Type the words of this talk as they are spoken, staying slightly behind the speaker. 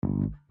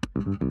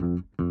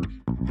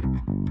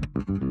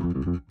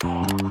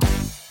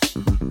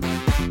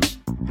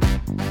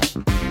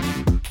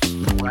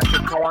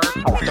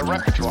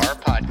Repertoire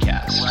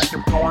Podcast.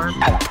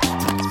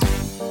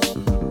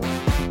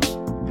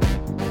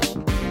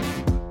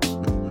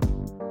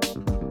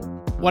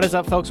 What is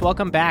up, folks?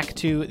 Welcome back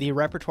to the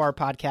Repertoire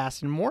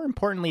Podcast, and more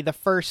importantly, the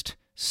first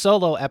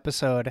solo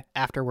episode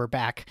after we're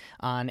back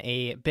on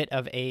a bit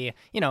of a,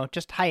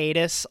 just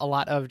hiatus, a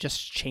lot of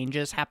just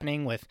changes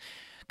happening with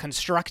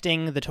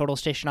constructing the Total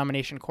Station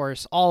Domination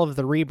course, all of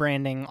the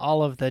rebranding,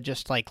 all of the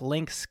just like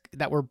links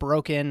that were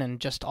broken, and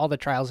just all the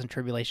trials and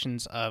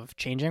tribulations of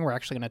changing. We're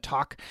actually going to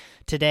talk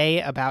today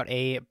about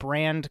a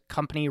brand,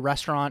 company,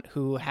 restaurant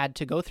who had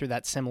to go through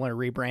that similar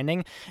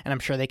rebranding, and I'm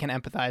sure they can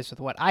empathize with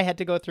what I had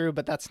to go through,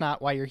 but that's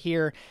not why you're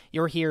here.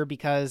 You're here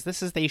because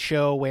this is the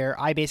show where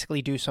I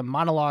basically do some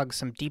monologues,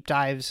 some deep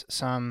dives,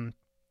 some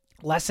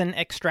lesson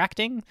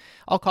extracting,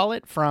 I'll call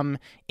it, from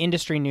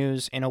industry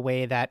news in a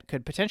way that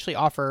could potentially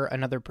offer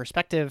another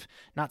perspective.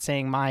 Not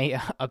saying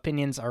my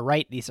opinions are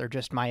right. These are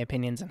just my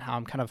opinions and how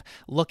I'm kind of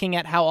looking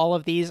at how all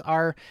of these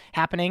are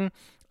happening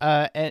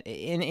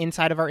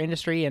inside of our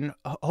industry. And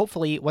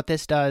hopefully what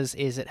this does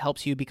is it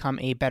helps you become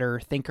a better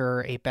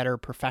thinker, a better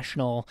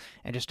professional,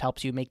 and just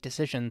helps you make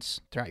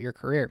decisions throughout your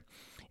career.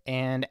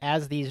 And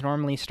as these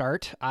normally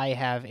start, I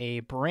have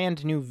a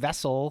brand new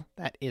vessel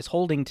that is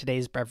holding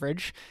today's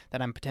beverage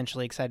that I'm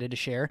potentially excited to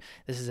share.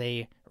 This is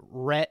a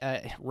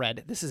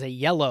This is a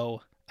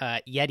yellow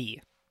Yeti,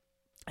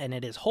 and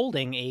it is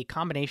holding a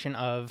combination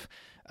of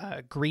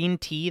green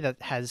tea that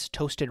has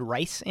toasted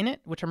rice in it,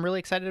 which I'm really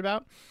excited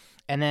about.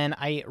 And then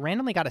I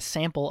randomly got a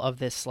sample of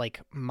this like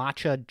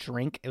matcha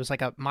drink. It was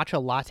like a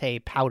matcha latte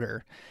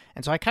powder.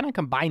 And so I kind of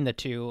combined the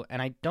two, and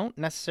I don't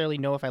necessarily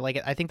know if I like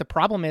it. I think the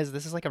problem is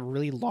this is like a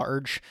really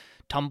large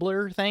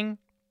tumbler thing,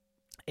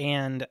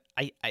 and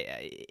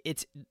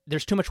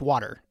there's too much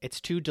water.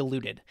 It's too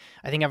diluted.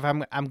 I think if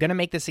I'm going to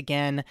make this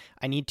again,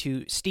 I need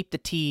to steep the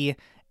tea,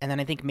 and then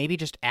I think maybe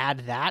just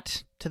add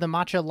that to the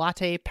matcha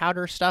latte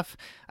powder stuff.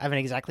 I haven't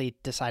exactly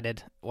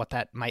decided what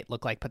that might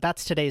look like, but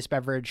that's today's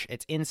beverage.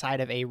 It's inside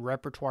of a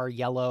Repertoire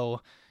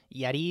yellow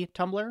Yeti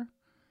tumbler.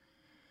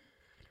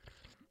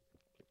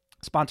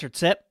 Sponsored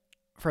sip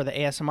for the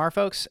ASMR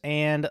folks.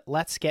 And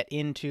let's get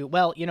into,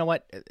 well, you know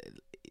what?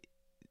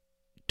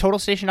 Total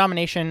Station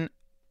Domination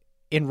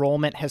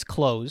enrollment has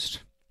closed.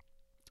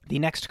 The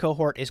next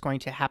cohort is going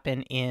to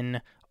happen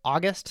in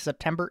August,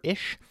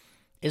 September-ish.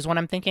 Is what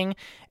I'm thinking.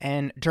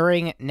 And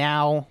during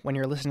now, when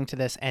you're listening to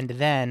this, and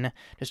then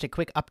just a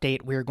quick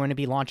update, we're going to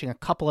be launching a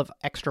couple of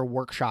extra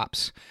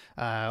workshops.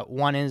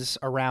 One is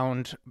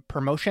around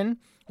promotion.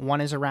 One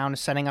is around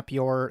setting up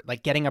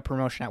getting a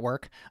promotion at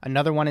work.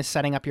 Another one is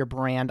setting up your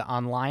brand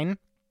online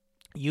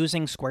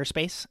using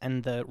Squarespace.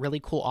 And the really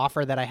cool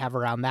offer that I have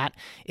around that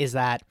is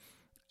that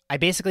I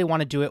basically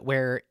want to do it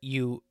where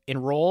you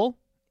enroll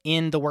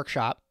in the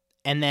workshop,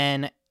 and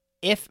then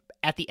if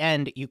at the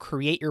end you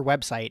create your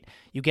website,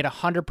 you get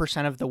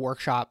 100% of the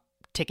workshop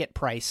ticket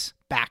price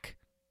back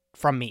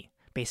from me,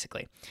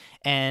 basically.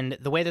 And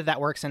the way that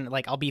works, and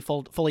like I'll be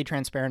fully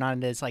transparent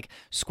on it, is like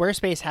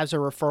Squarespace has a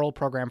referral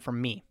program for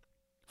me.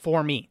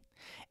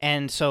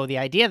 And so the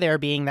idea there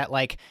being that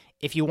like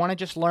if you want to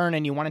just learn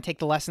and you want to take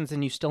the lessons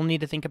and you still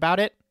need to think about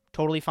it,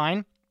 totally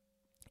fine.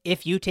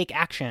 If you take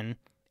action,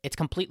 it's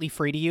completely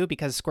free to you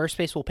because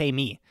Squarespace will pay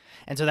me.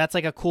 And so that's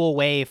like a cool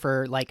way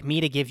for like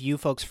me to give you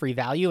folks free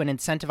value and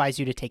incentivize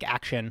you to take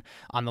action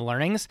on the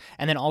learnings,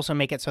 and then also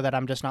make it so that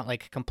I'm just not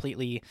like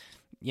completely,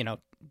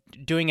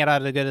 doing it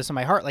out of the goodness of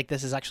my heart. Like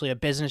this is actually a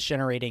business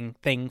generating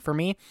thing for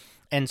me.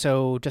 And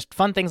so just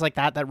fun things like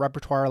that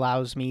Repertoire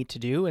allows me to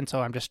do. And so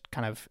I'm just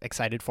kind of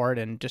excited for it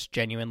and just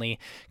genuinely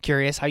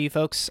curious how you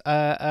folks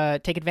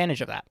take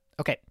advantage of that.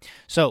 Okay,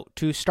 so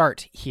to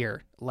start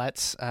here,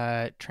 let's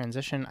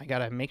transition. I got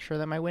to make sure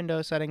that my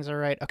window settings are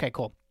right. Okay,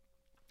 cool.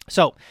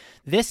 So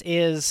this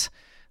is,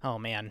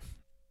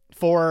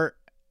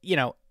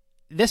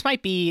 this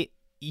might be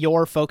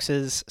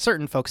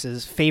certain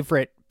folks'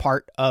 favorite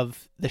part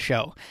of the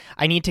show.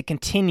 I need to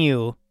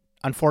continue,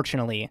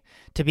 unfortunately,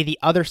 to be the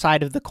other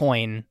side of the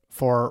coin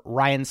for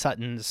Ryan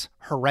Sutton's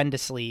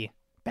horrendously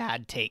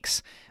bad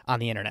takes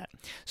on the internet.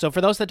 So for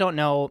those that don't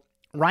know,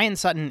 Ryan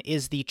Sutton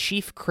is the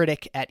chief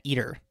critic at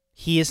Eater.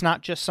 He is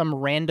not just some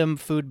random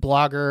food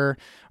blogger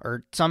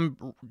or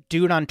some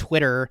dude on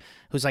Twitter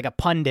who's like a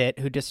pundit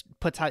who just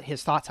puts out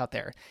his thoughts out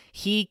there.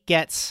 He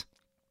gets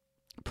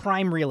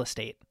prime real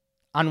estate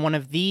on one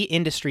of the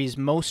industry's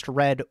most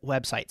read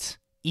websites,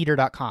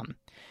 Eater.com.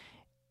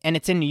 And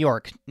it's in New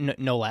York,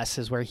 no less,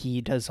 is where he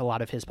does a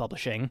lot of his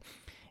publishing.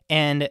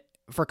 And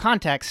for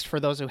context, for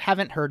those who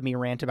haven't heard me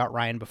rant about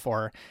Ryan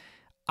before,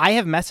 I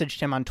have messaged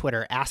him on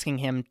Twitter asking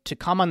him to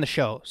come on the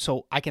show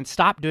so I can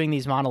stop doing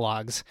these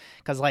monologues,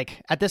 because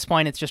like at this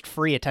point it's just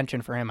free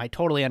attention for him. I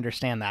totally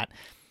understand that.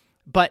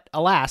 But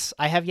alas,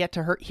 I have yet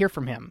to hear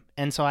from him.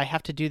 And so I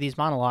have to do these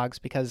monologues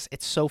because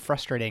it's so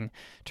frustrating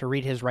to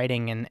read his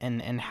writing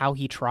and how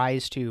he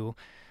tries to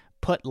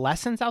put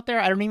lessons out there.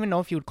 I don't even know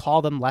if you would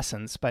call them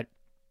lessons, but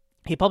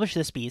he published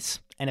this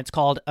piece and it's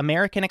called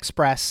American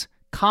Express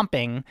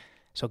Comping,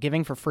 so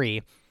giving for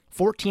free,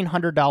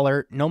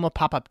 $1,400 Noma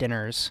pop-up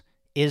dinners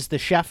is the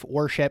chef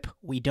worship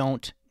we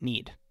don't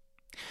need.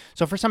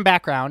 So for some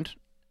background,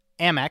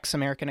 Amex,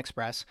 American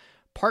Express,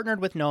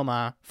 partnered with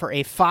Noma for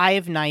a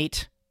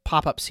 5-night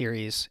pop-up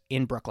series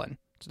in Brooklyn.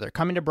 So they're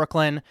coming to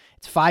Brooklyn.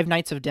 It's 5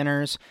 nights of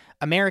dinners.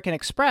 American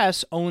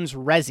Express owns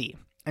Resi.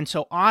 And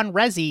so on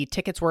Resi,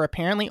 tickets were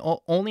apparently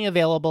only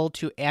available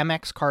to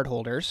Amex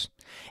cardholders.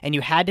 And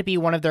you had to be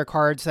one of their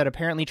cards that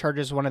apparently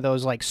charges one of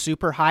those like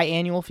super high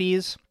annual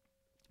fees.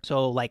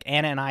 So like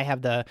Anna and I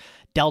have the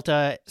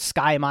Delta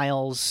Sky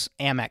Miles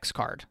Amex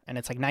card, and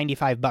it's like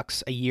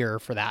 $95 a year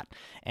for that.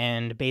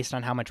 And based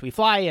on how much we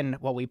fly and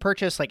what we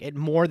purchase, like it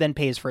more than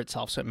pays for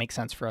itself. So it makes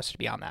sense for us to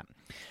be on that.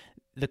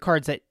 The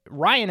cards that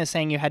Ryan is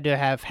saying you had to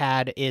have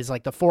had is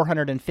like the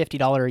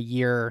 $450 a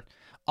year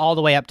all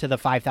the way up to the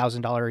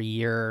 $5,000 a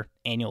year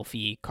annual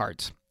fee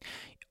cards.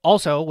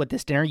 Also, with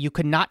this dinner, you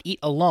could not eat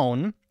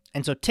alone.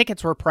 And so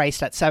tickets were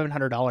priced at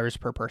 $700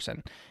 per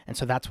person. And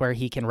so that's where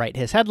he can write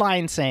his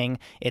headline saying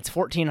it's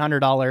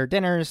 $1,400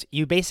 dinners.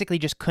 You basically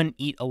just couldn't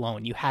eat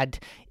alone.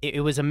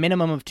 It was a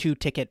minimum of 2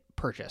 ticket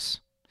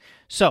purchase.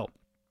 So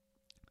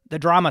the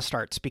drama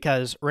starts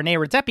because Rene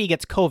Redzepi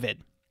gets COVID.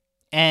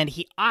 And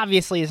he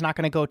obviously is not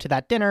going to go to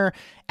that dinner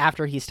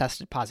after he's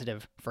tested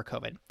positive for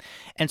COVID.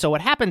 And so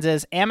what happens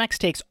is Amex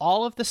takes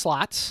all of the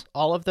slots,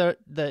 all of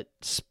the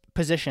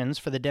positions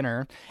for the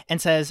dinner,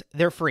 and says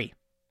they're free.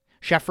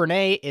 Chef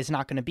Rene is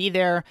not going to be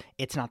there.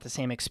 It's not the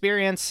same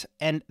experience.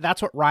 And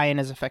that's what Ryan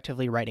is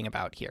effectively writing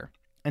about here.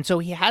 And so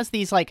he has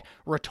these like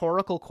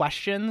rhetorical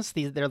questions.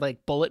 They're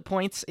like bullet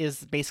points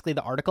is basically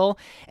the article.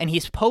 And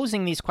he's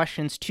posing these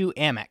questions to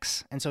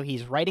Amex. And so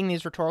he's writing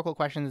these rhetorical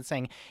questions and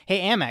saying, hey,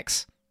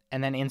 Amex,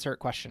 and then insert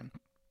question.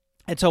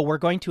 And so we're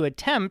going to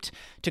attempt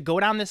to go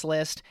down this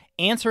list,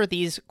 answer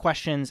these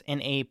questions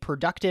in a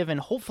productive and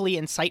hopefully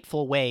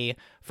insightful way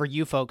for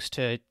you folks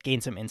to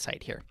gain some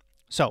insight here.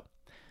 So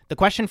the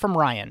question from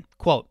Ryan,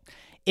 quote,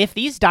 if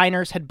these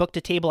diners had booked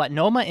a table at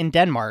Noma in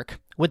Denmark,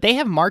 would they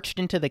have marched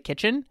into the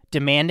kitchen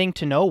demanding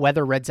to know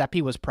whether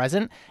Redzepi was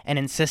present and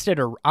insisted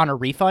on a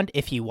refund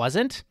if he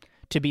wasn't?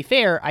 To be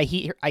fair, I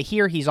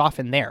hear he's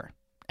often there,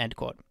 end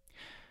quote.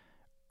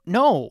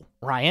 No,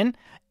 Ryan.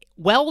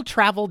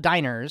 Well-traveled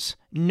diners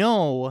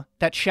know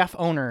that chef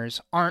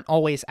owners aren't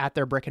always at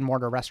their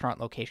brick-and-mortar restaurant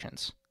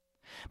locations.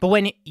 But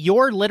when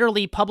you're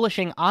literally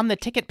publishing on the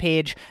ticket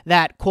page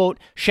that, quote,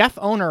 chef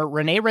owner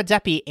Rene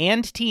Redzepi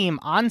and team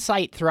on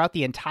site throughout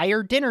the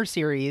entire dinner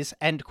series,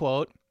 end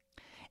quote,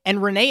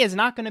 and Rene is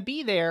not going to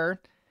be there,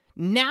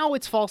 now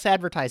it's false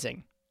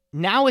advertising.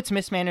 Now it's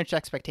mismanaged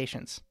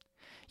expectations.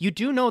 You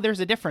do know there's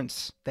a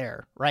difference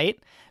there, right?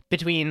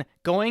 Between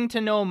going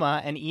to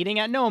Noma and eating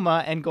at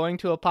Noma and going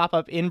to a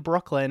pop-up in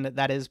Brooklyn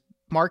that is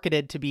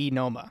marketed to be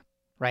Noma,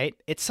 right?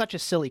 It's such a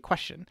silly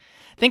question.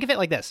 Think of it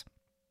like this.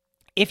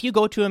 If you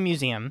go to a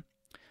museum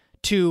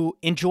to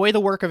enjoy the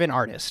work of an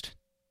artist,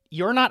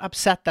 you're not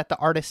upset that the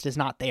artist is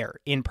not there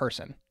in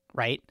person,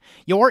 right?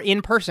 You're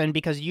in person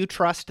because you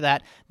trust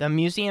that the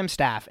museum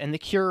staff and the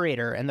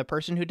curator and the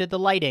person who did the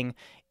lighting,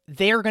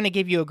 they're going to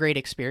give you a great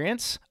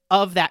experience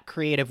of that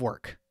creative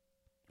work,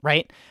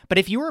 right? But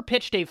if you were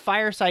pitched a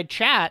fireside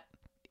chat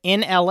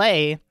in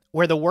LA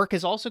where the work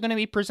is also going to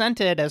be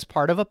presented as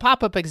part of a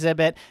pop-up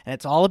exhibit, and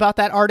it's all about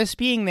that artist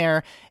being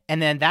there,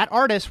 and then that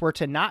artist were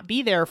to not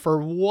be there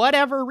for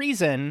whatever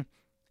reason,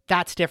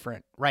 that's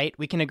different, right?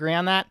 We can agree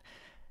on that.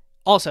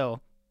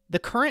 Also, the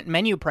current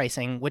menu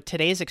pricing with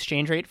today's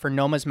exchange rate for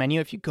Noma's menu,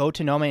 if you go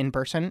to Noma in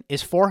person,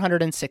 is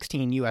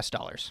 $416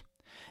 US.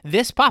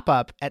 This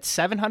pop-up at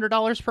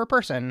 $700 per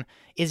person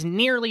is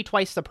nearly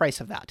twice the price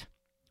of that,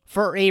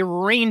 for a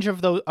range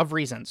of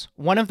reasons.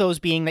 One of those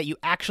being that you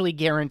actually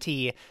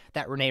guarantee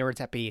that Rene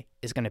Redzepi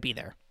is going to be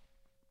there.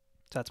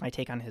 So that's my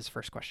take on his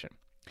first question.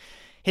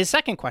 His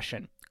second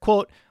question,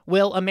 quote,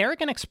 will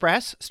American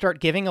Express start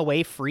giving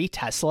away free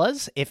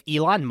Teslas if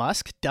Elon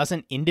Musk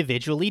doesn't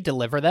individually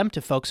deliver them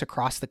to folks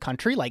across the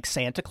country like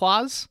Santa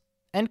Claus?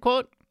 End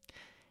quote.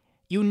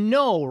 You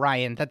know,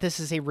 Ryan, that this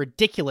is a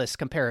ridiculous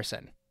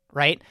comparison,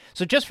 right?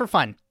 So just for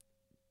fun,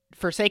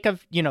 for sake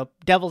of,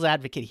 devil's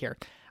advocate here,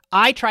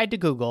 I tried to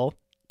Google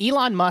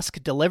Elon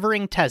Musk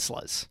delivering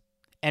Teslas,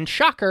 and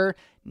shocker,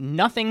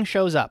 nothing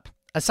shows up,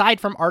 aside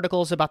from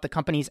articles about the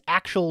company's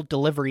actual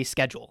delivery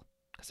schedule,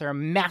 because they're a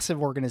massive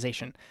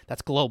organization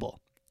that's global.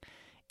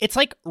 It's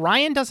like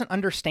Ryan doesn't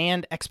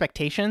understand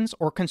expectations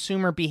or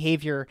consumer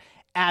behavior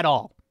at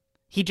all.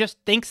 He just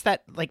thinks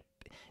that,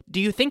 do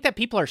you think that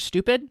people are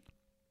stupid?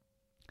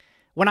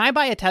 When I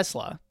buy a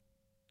Tesla,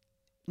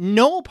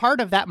 no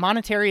part of that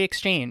monetary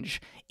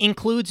exchange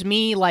includes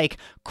me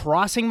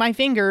crossing my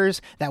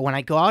fingers that when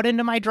I go out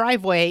into my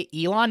driveway,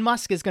 Elon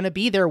Musk is going to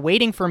be there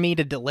waiting for me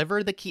to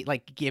deliver the key,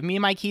 give me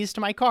my keys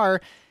to my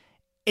car.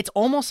 It's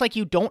almost like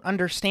you don't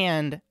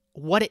understand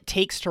what it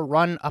takes to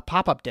run a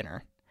pop-up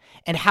dinner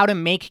and how to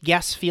make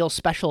guests feel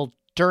special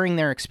during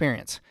their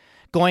experience.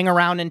 Going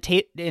around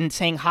and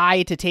saying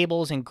hi to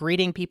tables and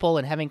greeting people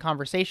and having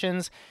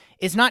conversations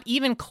is not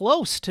even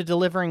close to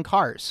delivering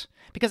cars,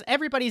 because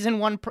everybody's in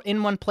one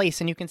place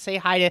and you can say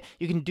hi to,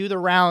 you can do the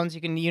rounds,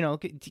 you can,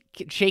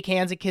 shake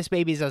hands and kiss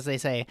babies, as they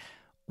say.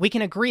 We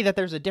can agree that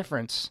there's a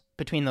difference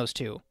between those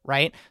two,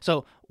 right?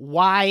 So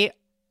why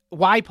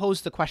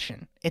pose the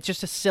question? It's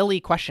just a silly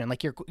question.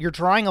 Like you're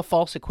drawing a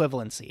false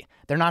equivalency.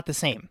 They're not the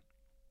same.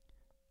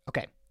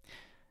 Okay.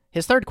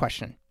 His third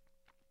question.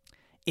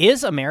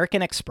 Is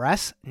American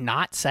Express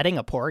not setting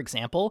a poor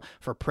example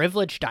for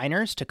privileged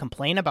diners to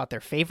complain about their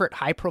favorite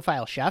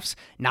high-profile chefs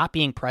not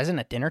being present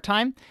at dinner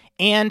time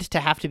and to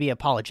have to be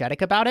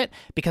apologetic about it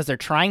because they're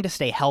trying to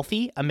stay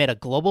healthy amid a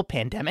global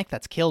pandemic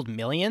that's killed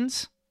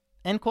millions?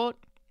 End quote.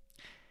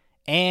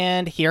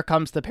 And here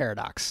comes the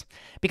paradox,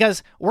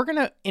 because we're going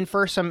to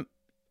infer some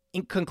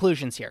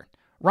conclusions here.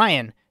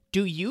 Ryan,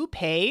 do you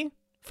pay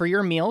for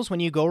your meals when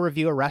you go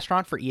review a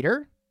restaurant for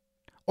Eater?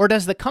 Or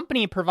does the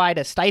company provide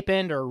a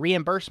stipend or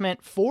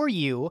reimbursement for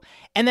you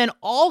and then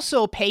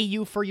also pay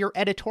you for your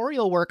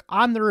editorial work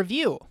on the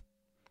review?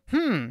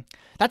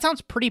 That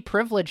sounds pretty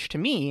privileged to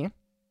me.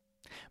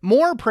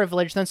 More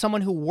privileged than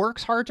someone who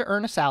works hard to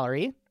earn a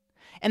salary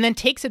and then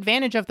takes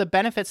advantage of the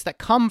benefits that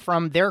come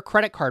from their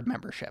credit card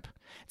membership.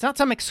 It's not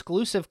some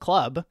exclusive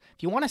club.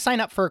 If you want to sign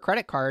up for a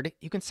credit card,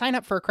 you can sign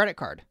up for a credit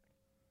card.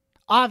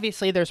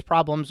 Obviously, there's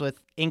problems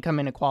with income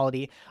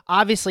inequality.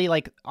 Obviously,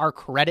 like our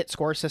credit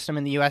score system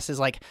in the US is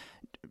like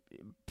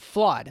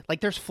flawed.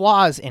 Like there's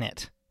flaws in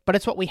it, but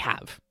it's what we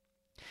have.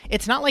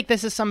 It's not like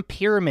this is some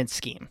pyramid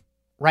scheme,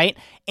 right?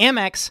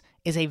 Amex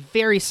is a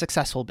very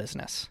successful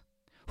business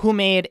who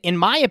made, in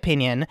my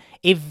opinion,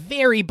 a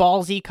very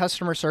ballsy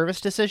customer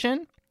service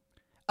decision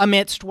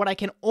amidst what I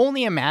can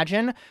only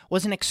imagine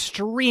was an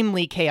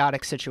extremely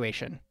chaotic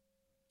situation.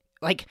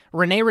 Like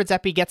Renee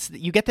Redzepi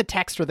you get the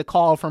text or the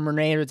call from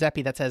Renee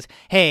Redzepi that says,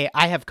 hey,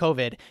 I have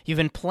COVID. You've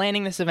been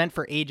planning this event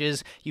for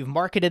ages. You've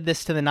marketed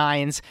this to the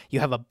nines. You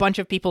have a bunch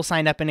of people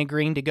signed up and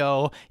agreeing to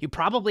go. You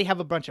probably have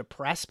a bunch of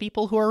press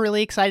people who are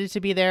really excited to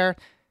be there.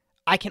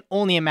 I can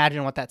only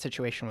imagine what that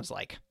situation was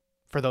like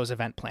for those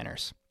event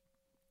planners.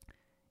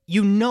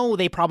 You know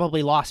they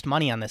probably lost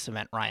money on this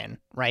event, Ryan,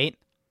 right?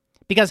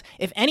 Because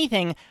if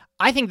anything,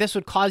 I think this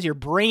would cause your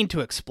brain to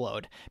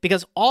explode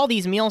because all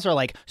these meals are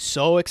like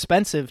so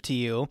expensive to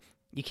you.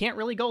 You can't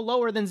really go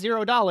lower than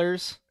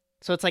 $0.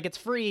 So it's like, it's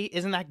free.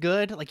 Isn't that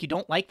good? Like you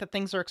don't like that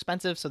things are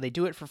expensive, so they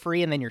do it for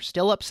free and then you're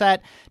still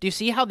upset. Do you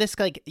see how this,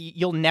 like,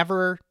 you'll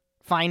never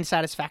find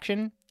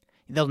satisfaction?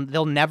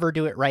 They'll never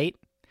do it right.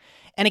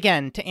 And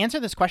again, to answer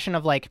this question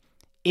of like,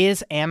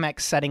 is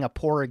Amex setting a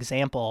poor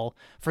example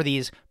for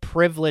these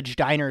privileged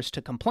diners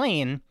to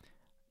complain?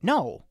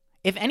 No.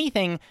 If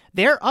anything,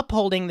 they're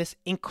upholding this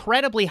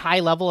incredibly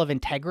high level of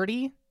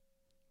integrity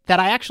that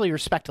I actually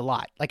respect a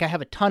lot. Like I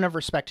have a ton of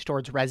respect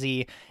towards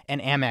Resi and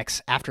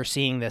Amex after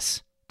seeing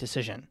this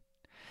decision.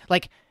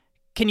 Like,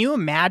 can you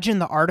imagine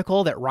the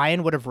article that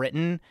Ryan would have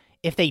written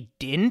if they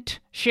didn't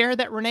share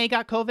that Renee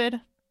got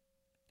COVID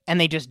and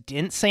they just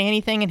didn't say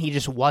anything and he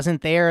just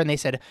wasn't there and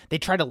they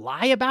tried to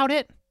lie about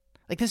it?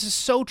 Like this is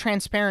so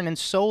transparent and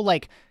so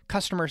like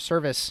customer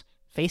service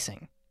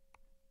facing.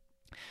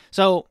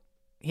 So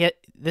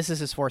this is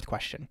his fourth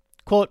question.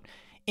 Quote,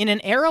 in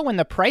an era when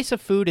the price of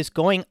food is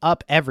going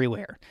up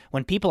everywhere,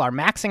 when people are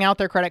maxing out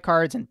their credit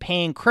cards and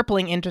paying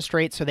crippling interest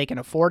rates so they can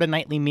afford a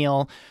nightly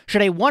meal,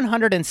 should a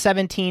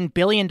 $117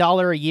 billion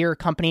a year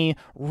company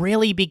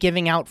really be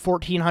giving out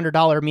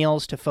 $1,400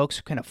 meals to folks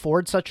who can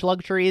afford such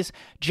luxuries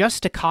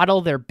just to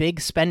coddle their big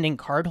spending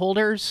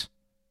cardholders?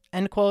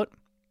 End quote.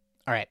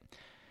 All right.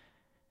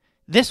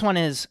 This one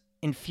is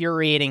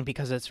infuriating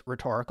because it's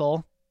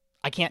rhetorical.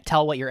 I can't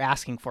tell what you're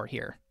asking for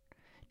here.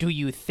 Do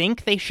you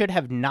think they should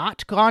have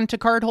not gone to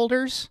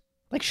cardholders?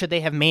 Like, should they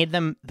have made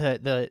them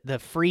the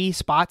free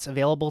spots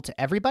available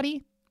to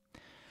everybody?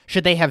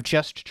 Should they have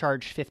just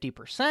charged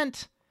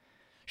 50%?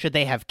 Should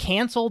they have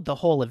canceled the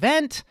whole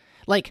event?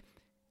 Like,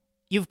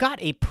 you've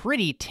got a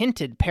pretty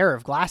tinted pair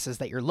of glasses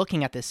that you're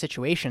looking at this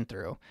situation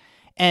through.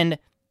 And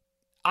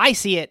I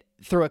see it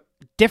through a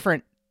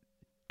different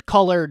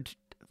colored,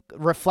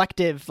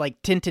 reflective,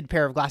 like tinted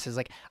pair of glasses.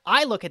 Like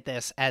I look at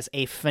this as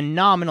a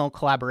phenomenal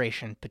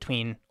collaboration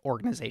between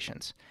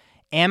organizations.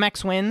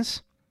 Amex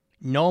wins,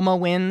 Noma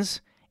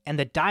wins, and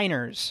the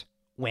diners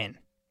win.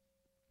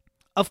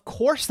 Of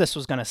course this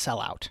was going to sell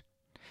out.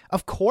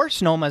 Of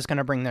course Noma is going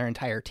to bring their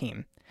entire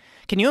team.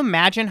 Can you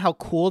imagine how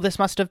cool this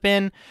must have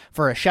been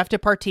for a chef de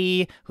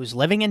partie who's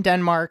living in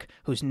Denmark,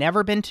 who's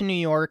never been to New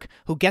York,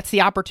 who gets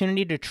the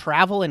opportunity to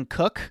travel and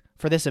cook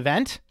for this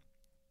event?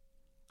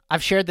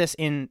 I've shared this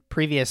in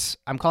previous,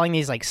 I'm calling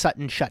these like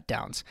Sutton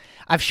shutdowns.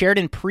 I've shared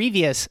in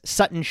previous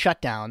Sutton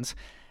shutdowns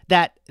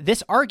that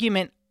this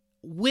argument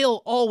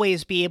will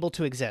always be able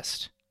to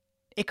exist.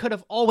 It could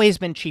have always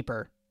been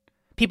cheaper.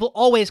 People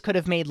always could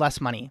have made less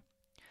money.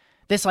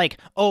 This like,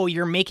 oh,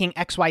 you're making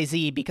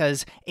XYZ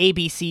because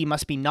ABC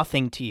must be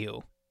nothing to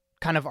you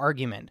kind of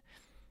argument.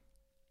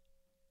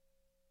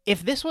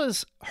 If this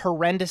was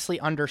horrendously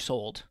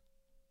undersold,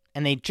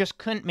 and they just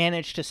couldn't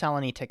manage to sell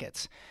any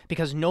tickets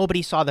because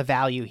nobody saw the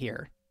value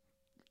here,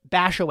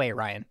 bash away,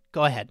 Ryan.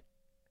 Go ahead.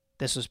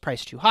 This was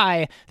priced too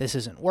high. This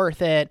isn't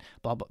worth it.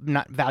 Blah, blah,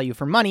 not value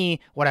for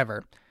money,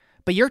 whatever.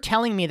 But you're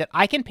telling me that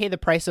I can pay the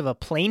price of a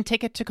plane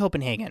ticket to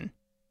Copenhagen,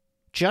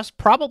 just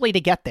probably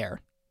to get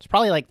there, It's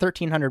probably like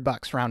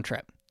 $1,300 round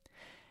trip.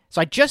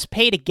 So I just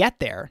pay to get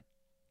there,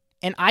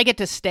 and I get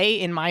to stay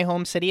in my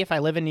home city if I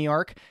live in New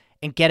York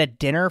and get a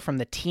dinner from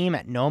the team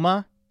at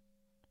Noma.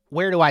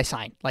 Where do I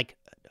sign? Like,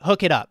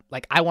 hook it up.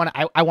 Like, I want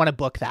to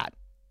book that.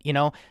 You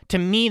know, to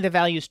me, the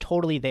value is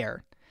totally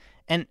there.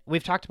 And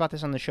we've talked about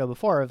this on the show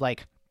before of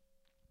like,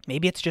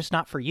 maybe it's just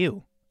not for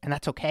you, and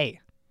that's okay.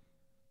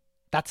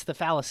 That's the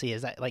fallacy,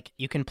 is that like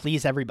you can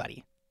please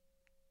everybody.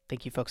 I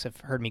think you folks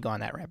have heard me go on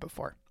that rant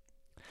before.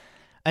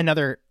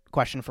 Another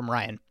question from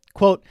Ryan.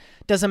 Quote,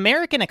 does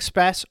American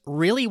Express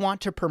really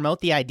want to promote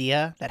the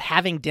idea that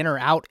having dinner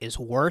out is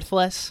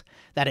worthless,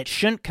 that it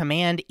shouldn't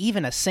command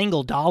even a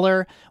single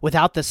dollar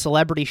without the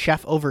celebrity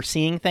chef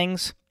overseeing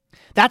things?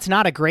 That's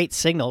not a great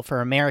signal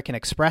for American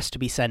Express to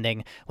be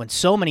sending when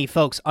so many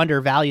folks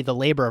undervalue the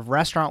labor of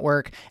restaurant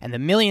work and the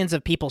millions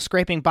of people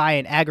scraping by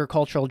in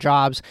agricultural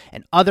jobs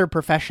and other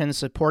professions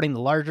supporting the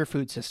larger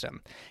food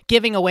system.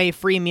 Giving away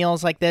free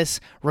meals like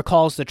this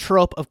recalls the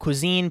trope of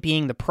cuisine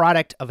being the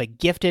product of a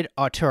gifted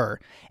auteur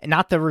and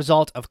not the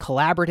result of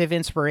collaborative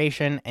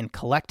inspiration and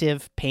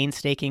collective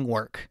painstaking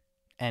work.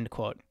 End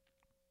quote.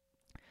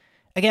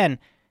 Again,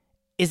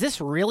 is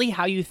this really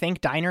how you think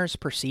diners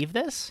perceive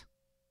this?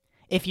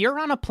 If you're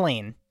on a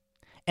plane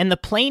and the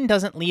plane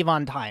doesn't leave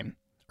on time,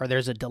 or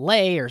there's a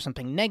delay or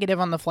something negative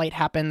on the flight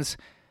happens,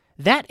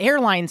 that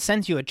airline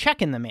sends you a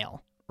check in the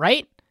mail,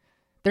 right?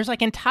 There's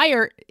like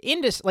entire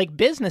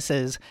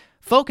businesses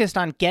focused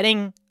on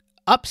getting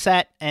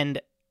upset and,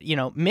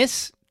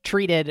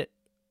 mistreated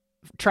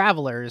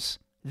travelers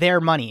their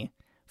money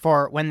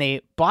for when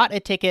they bought a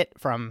ticket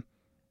from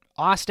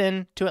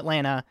Austin to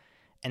Atlanta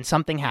and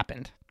something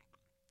happened.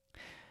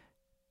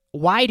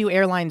 Why do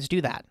airlines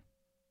do that?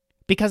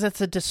 Because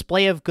it's a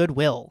display of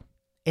goodwill.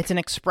 It's an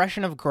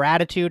expression of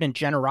gratitude and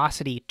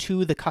generosity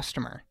to the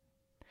customer.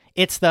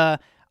 It's the,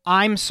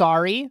 I'm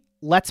sorry,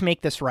 let's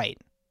make this right.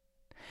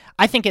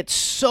 I think it's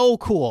so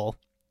cool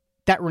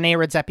that Rene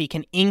Redzepi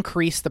can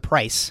increase the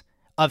price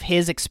of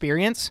his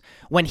experience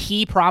when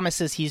he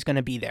promises he's going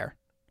to be there.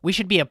 We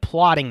should be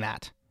applauding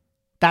that.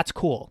 That's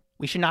cool.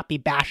 We should not be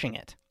bashing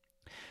it.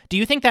 Do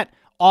you think that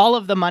all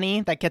of the money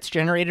that gets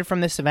generated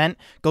from this event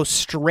goes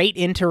straight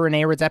into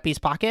Rene Redzepi's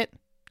pocket?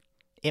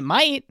 It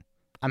might.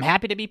 I'm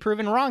happy to be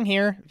proven wrong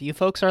here. If you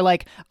folks are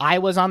like, I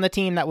was on the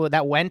team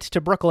that went to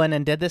Brooklyn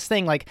and did this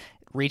thing, like,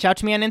 reach out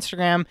to me on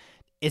Instagram.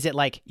 Is it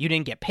like you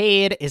didn't get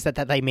paid? Is that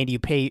they made you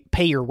pay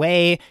your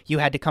way? You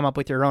had to come up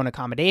with your own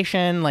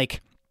accommodation?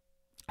 Like,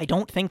 I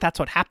don't think that's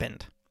what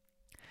happened.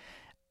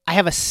 I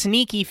have a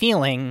sneaky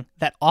feeling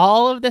that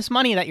all of this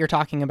money that you're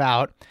talking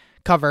about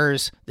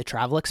covers the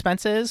travel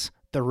expenses,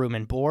 the room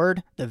and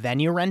board, the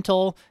venue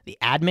rental, the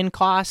admin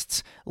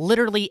costs,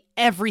 literally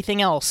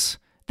everything else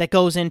that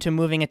goes into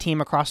moving a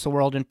team across the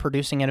world and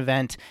producing an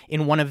event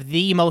in one of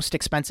the most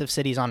expensive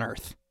cities on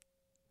earth.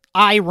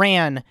 I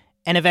ran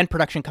an event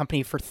production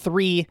company for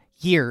 3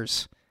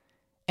 years,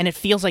 and it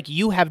feels like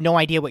you have no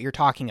idea what you're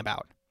talking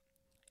about.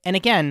 And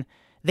again,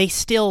 they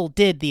still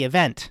did the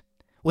event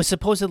with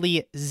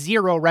supposedly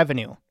zero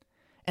revenue.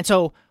 And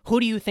so who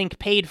do you think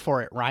paid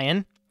for it,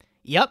 Ryan?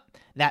 Yep,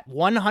 that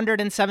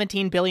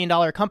 $117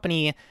 billion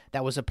company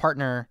that was a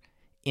partner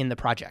in the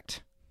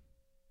project.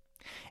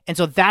 And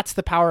so that's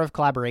the power of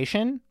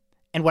collaboration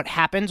and what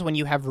happens when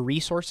you have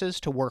resources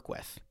to work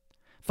with.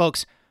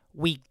 Folks,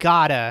 we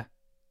gotta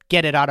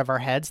get it out of our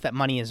heads that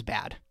money is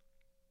bad.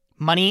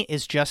 Money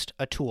is just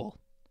a tool.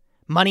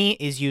 Money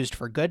is used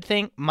for good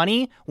things.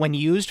 Money, when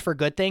used for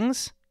good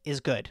things, is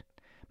good.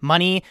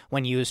 Money,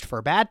 when used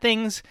for bad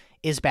things,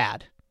 is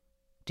bad.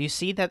 Do you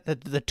see that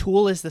the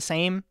tool is the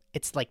same?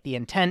 It's like the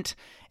intent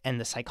and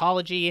the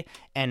psychology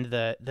and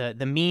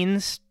the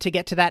means to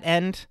get to that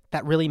end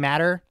that really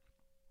matter.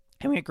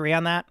 Can we agree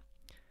on that?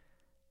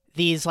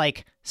 These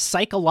like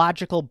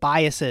psychological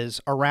biases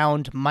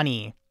around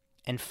money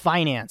and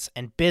finance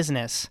and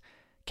business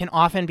can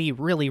often be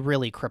really,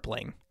 really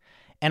crippling.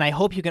 And I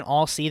hope you can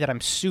all see that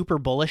I'm super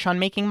bullish on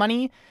making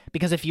money,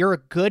 because if you're a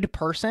good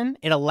person,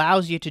 it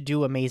allows you to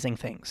do amazing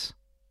things.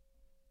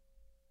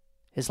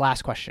 His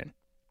last question.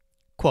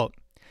 Quote,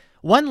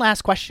 one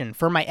last question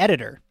for my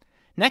editor.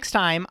 Next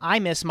time I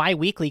miss my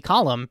weekly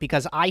column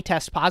because I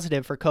test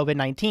positive for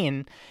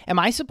COVID-19, am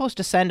I supposed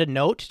to send a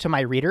note to my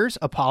readers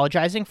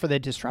apologizing for the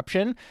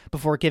disruption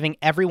before giving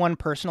everyone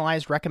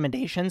personalized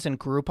recommendations and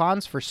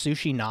Groupons for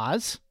sushi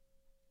Nas?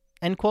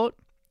 End quote.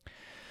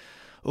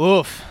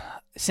 Oof.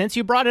 Since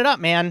you brought it up,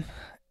 man,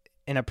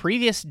 in a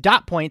previous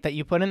dot point that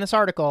you put in this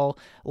article,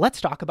 let's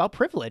talk about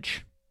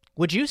privilege.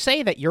 Would you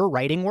say that your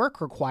writing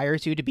work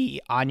requires you to be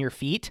on your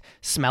feet,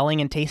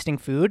 smelling and tasting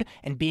food,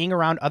 and being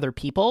around other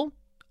people?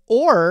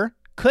 Or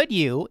could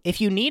you, if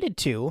you needed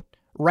to,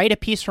 write a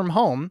piece from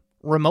home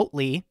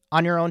remotely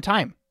on your own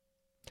time?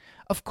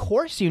 Of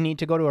course you need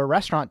to go to a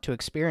restaurant to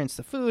experience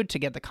the food, to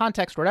get the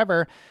context,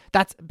 whatever.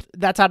 That's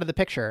out of the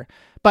picture.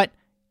 But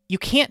you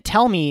can't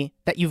tell me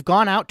that you've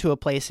gone out to a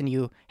place and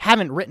you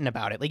haven't written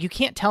about it. Like, you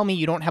can't tell me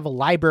you don't have a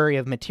library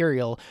of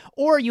material,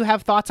 or you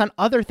have thoughts on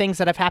other things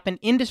that have happened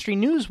industry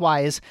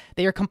news-wise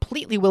that you're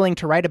completely willing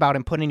to write about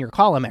and put in your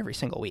column every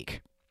single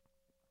week.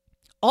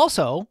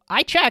 Also,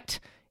 I checked,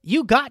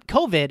 you got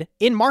COVID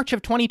in March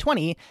of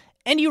 2020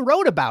 and you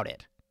wrote about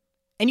it.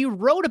 And you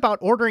wrote about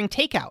ordering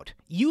takeout.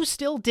 You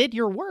still did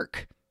your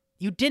work.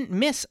 You didn't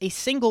miss a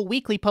single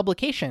weekly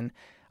publication.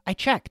 I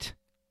checked.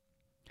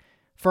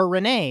 For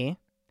Renee,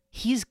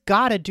 he's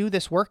got to do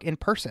this work in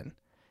person.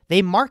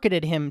 They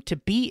marketed him to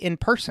be in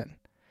person.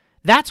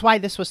 That's why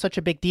this was such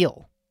a big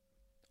deal.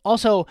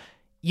 Also,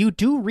 you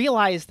do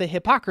realize the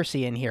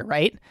hypocrisy in here,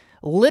 right?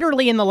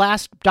 Literally in the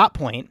last dot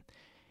point,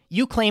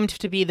 you claimed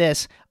to be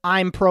this,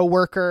 I'm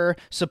pro-worker,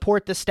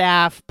 support the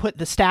staff, put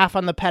the staff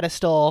on the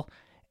pedestal.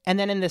 And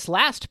then in this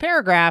last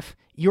paragraph,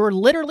 you're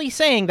literally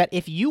saying that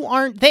if you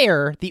aren't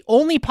there, the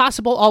only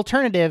possible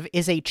alternative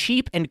is a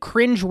cheap and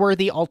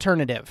cringeworthy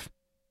alternative.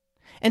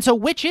 And so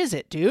which is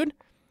it, dude?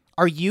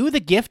 Are you the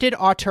gifted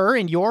auteur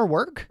in your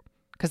work?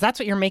 Because that's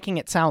what you're making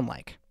it sound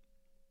like.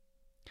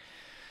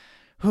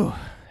 Whew.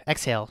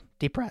 Exhale.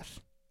 Deep breath.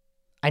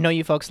 I know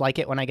you folks like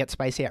it when I get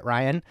spicy at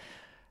Ryan,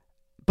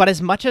 but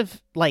as much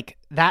of like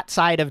that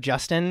side of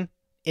Justin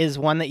is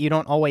one that you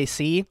don't always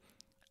see,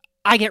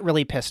 I get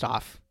really pissed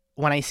off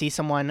when I see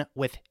someone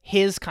with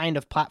his kind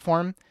of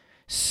platform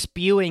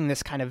spewing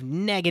this kind of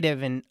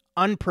negative and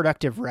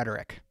unproductive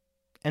rhetoric.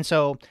 And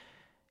so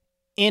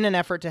in an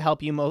effort to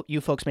help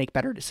you folks make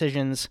better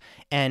decisions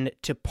and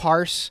to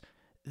parse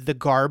the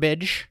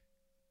garbage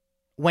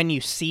when you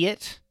see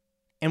it,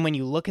 and when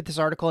you look at this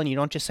article and you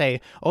don't just say,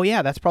 oh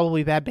yeah, that's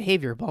probably bad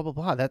behavior, blah, blah,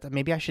 blah, that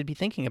maybe I should be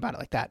thinking about it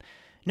like that.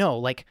 No,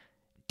 like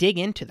dig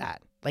into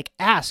that. Like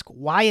ask,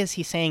 why is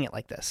he saying it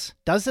like this?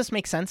 Does this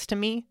make sense to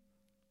me?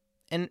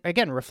 And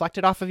again, reflect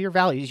it off of your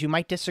values. You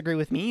might disagree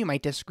with me. You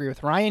might disagree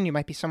with Ryan. You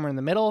might be somewhere in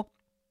the middle.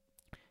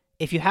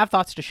 If you have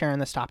thoughts to share on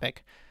this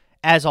topic,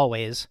 as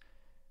always,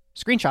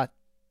 screenshot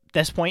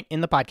this point in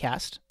the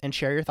podcast and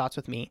share your thoughts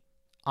with me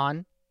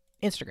on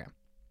Instagram.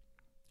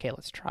 Okay,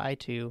 let's try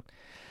to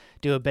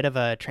do a bit of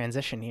a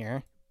transition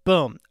here.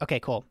 Boom. Okay,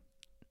 cool.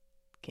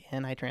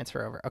 Can I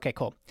transfer over? Okay,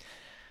 cool.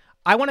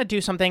 I want to do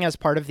something as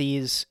part of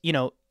these,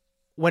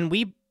 when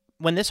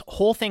this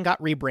whole thing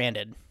got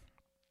rebranded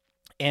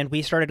and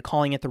we started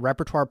calling it the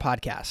Repertoire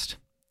Podcast,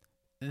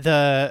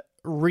 the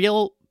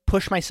real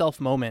push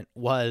myself moment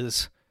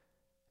was,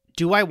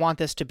 do I want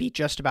this to be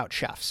just about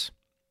chefs?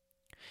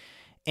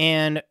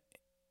 And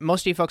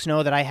most of you folks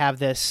know that I have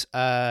this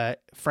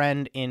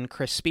friend in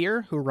Chris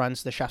Spear who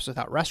runs the Chefs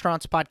Without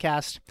Restaurants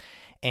podcast.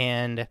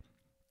 And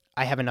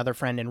I have another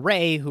friend in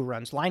Ray who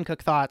runs Line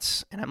Cook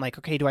Thoughts. And I'm like,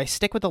 okay, do I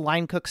stick with the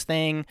Line Cooks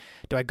thing?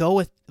 Do I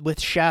go with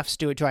chefs?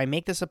 Do I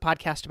make this a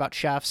podcast about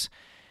chefs?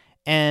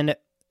 And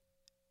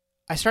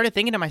I started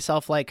thinking to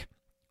myself, like,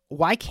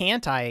 why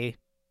can't I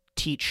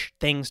teach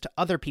things to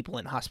other people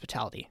in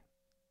hospitality?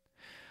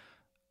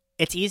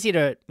 It's easy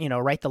to,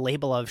 write the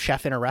label of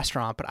chef in a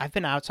restaurant, but I've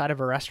been outside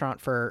of a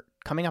restaurant for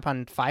coming up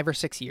on 5 or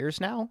 6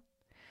 years now.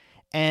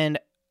 And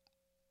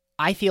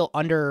I feel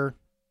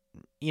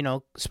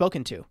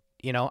spoken to,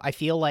 I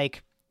feel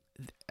like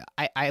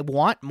I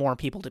want more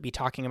people to be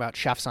talking about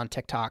chefs on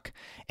TikTok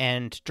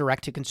and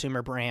direct to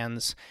consumer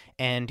brands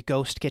and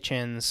ghost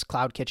kitchens,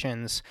 cloud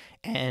kitchens,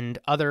 and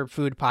other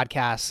food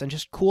podcasts and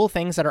just cool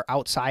things that are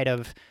outside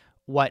of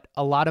what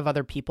a lot of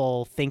other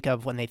people think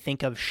of when they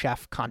think of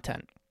chef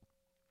content.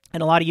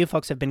 And a lot of you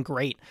folks have been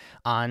great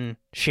on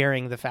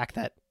sharing the fact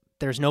that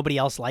there's nobody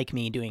else like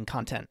me doing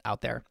content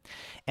out there.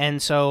 And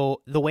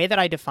so the way that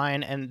I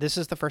define, and this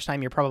is the first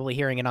time you're probably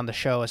hearing it on the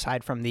show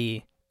aside from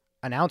the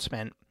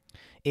announcement,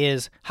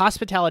 is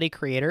hospitality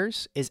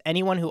creators is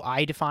anyone who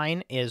I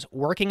define is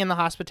working in the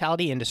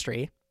hospitality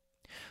industry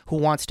who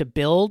wants to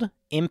build,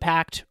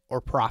 impact,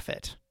 or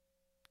profit.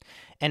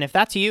 And if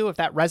that's you, if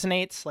that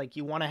resonates, like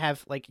you want to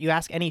have, like you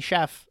ask any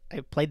chef,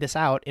 I played this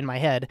out in my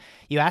head,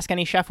 you ask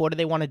any chef, what do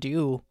they want to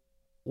do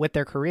with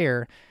their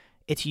career?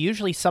 It's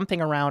usually something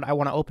around, I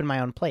want to open my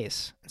own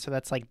place. So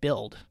that's like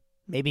build.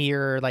 Maybe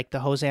you're like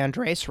the Jose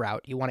Andres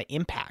route. You want to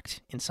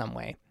impact in some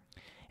way.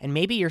 And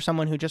maybe you're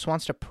someone who just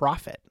wants to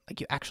profit. Like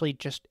you actually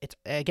just, it's,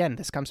 again,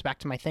 this comes back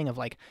to my thing of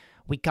like,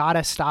 we got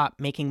to stop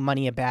making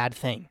money a bad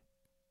thing.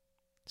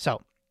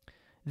 So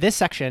this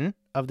section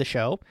of the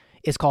show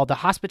is called the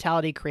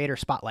Hospitality Creator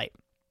Spotlight.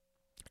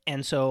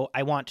 And so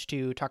I want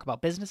to talk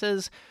about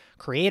businesses,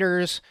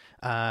 creators,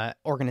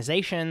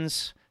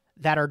 organizations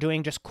that are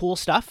doing just cool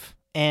stuff.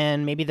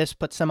 And maybe this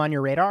puts them on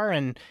your radar,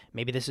 and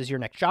maybe this is your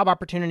next job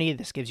opportunity.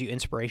 This gives you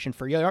inspiration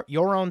for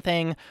your own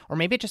thing, or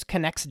maybe it just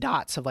connects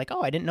dots of like,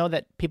 oh, I didn't know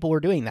that people were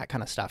doing that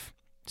kind of stuff.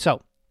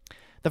 So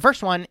the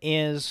first one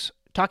is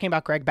talking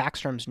about Greg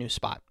Backstrom's new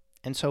spot.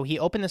 And so he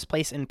opened this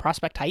place in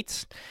Prospect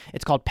Heights.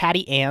 It's called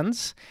Patty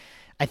Ann's.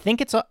 I think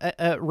it's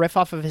a riff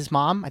off of his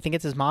mom. I think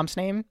it's his mom's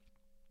name.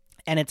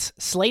 And it's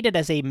slated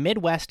as a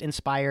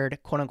Midwest-inspired,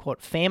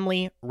 quote-unquote,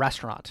 family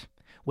restaurant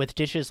with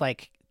dishes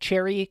like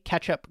cherry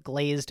ketchup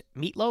glazed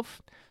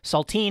meatloaf,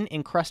 saltine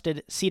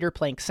encrusted cedar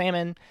plank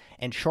salmon,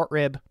 and short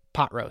rib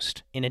pot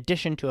roast, in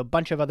addition to a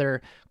bunch of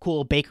other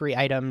cool bakery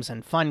items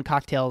and fun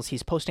cocktails.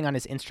 He's posting on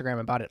his Instagram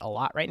about it a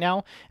lot right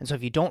now. And so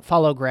if you don't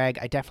follow Greg,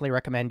 I definitely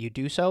recommend you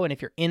do so. And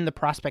if you're in the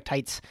Prospect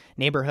Heights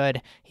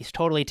neighborhood, he's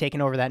totally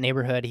taken over that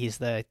neighborhood. He's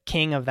the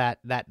king of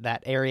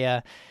that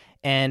area.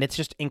 And it's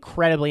just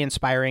incredibly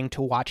inspiring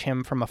to watch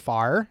him from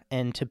afar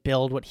and to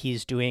build what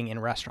he's doing in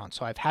restaurants.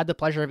 So I've had the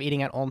pleasure of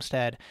eating at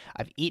Olmsted.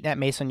 I've eaten at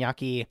Mise,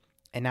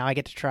 and now I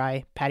get to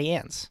try Patty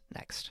Ann's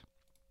next.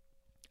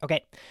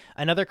 Okay,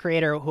 another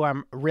creator who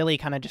I'm really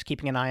kind of just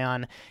keeping an eye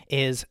on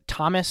is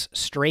Thomas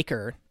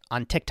Straker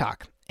on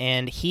TikTok.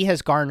 And he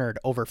has garnered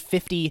over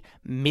 50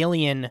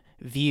 million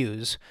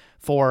views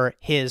for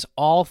his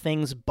All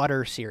Things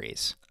Butter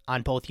series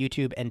on both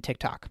YouTube and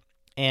TikTok.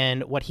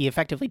 And what he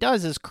effectively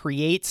does is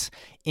creates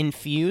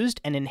infused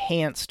and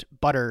enhanced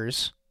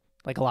butters,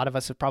 like a lot of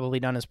us have probably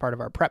done as part of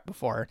our prep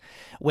before,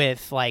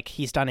 with like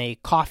he's done a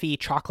coffee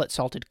chocolate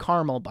salted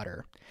caramel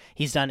butter.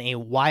 He's done a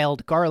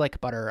wild garlic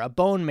butter, a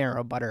bone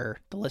marrow butter,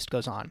 the list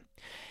goes on.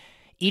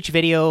 Each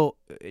video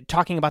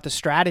talking about the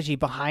strategy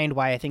behind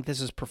why I think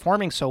this is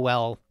performing so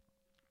well.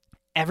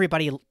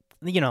 Everybody,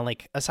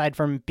 like aside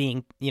from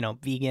being,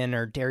 vegan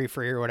or dairy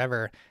free or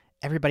whatever,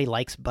 everybody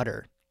likes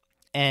butter.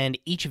 And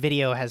each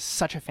video has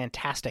such a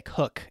fantastic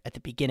hook at the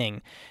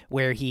beginning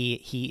where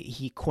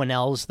he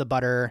quenelles the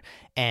butter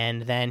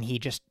and then he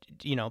just,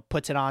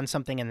 puts it on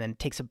something and then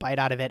takes a bite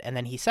out of it. And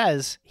then he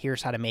says,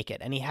 here's how to make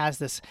it. And he has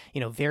this,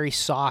 very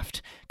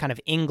soft kind of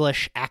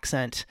English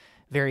accent,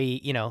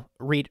 very,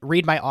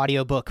 read my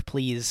audiobook,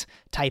 please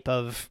type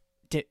of,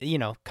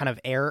 kind of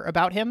air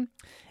about him.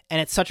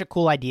 And it's such a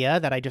cool idea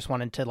that I just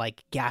wanted to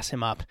like gas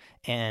him up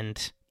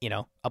and,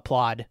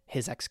 applaud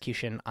his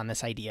execution on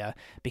this idea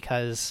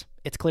because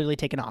it's clearly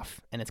taken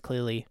off and it's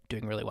clearly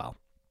doing really well.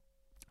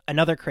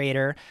 Another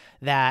creator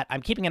that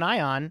I'm keeping an eye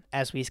on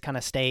as we kind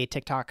of stay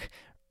TikTok,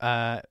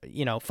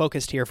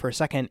 focused here for a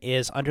second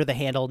is under the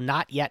handle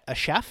Not Yet a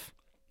Chef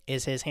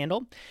is his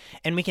handle.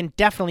 And we can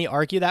definitely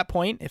argue that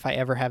point if I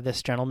ever have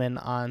this gentleman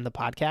on the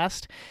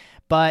podcast.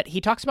 But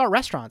he talks about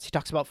restaurants. He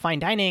talks about fine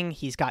dining.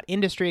 He's got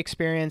industry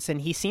experience,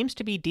 and he seems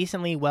to be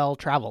decently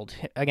well-traveled.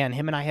 Again,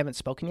 him and I haven't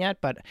spoken yet,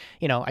 but,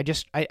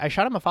 I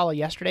shot him a follow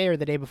yesterday or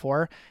the day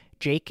before.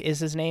 Jake is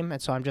his name,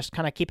 and so I'm just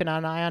kind of keeping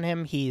an eye on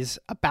him. He's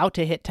about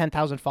to hit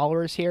 10,000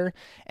 followers here,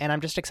 and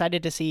I'm just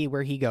excited to see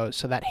where he goes.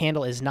 So that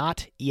handle is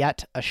Not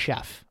Yet a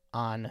Chef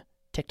on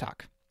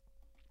TikTok.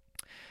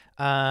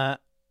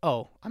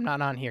 I'm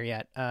not on here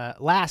yet.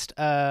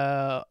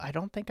 I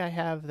don't think I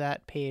have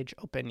that page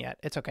open yet.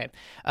 It's okay.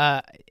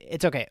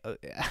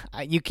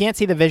 You can't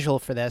see the visual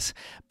for this,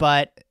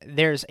 but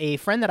there's a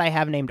friend that I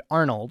have named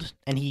Arnold,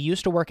 and he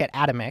used to work at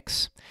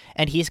Atomix,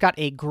 and he's got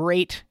a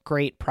great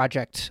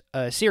project,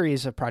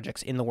 series of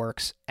projects in the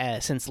works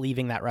since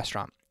leaving that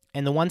restaurant.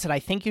 And the ones that I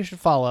think you should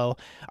follow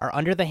are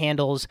under the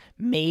handles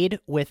Made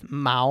with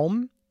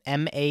Maum,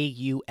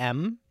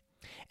 M-A-U-M,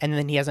 and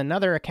then he has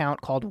another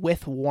account called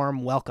With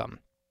Warm Welcome.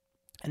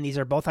 And these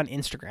are both on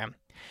Instagram.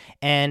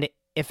 And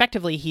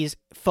effectively, he's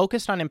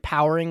focused on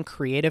empowering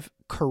creative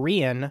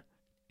Korean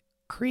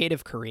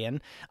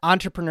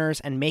entrepreneurs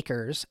and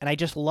makers. And I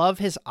just love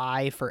his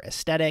eye for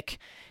aesthetic.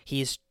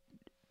 He's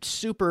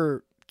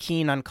super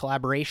keen on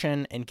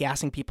collaboration and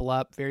gassing people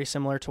up, very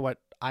similar to what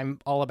I'm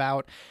all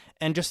about.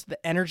 And just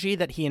the energy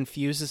that he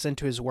infuses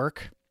into his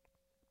work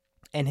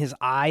and his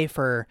eye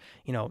for,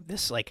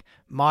 this like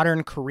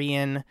modern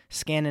Korean,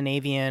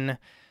 Scandinavian,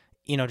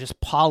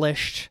 just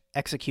polished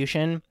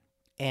execution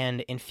and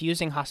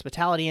infusing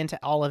hospitality into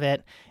all of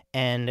it.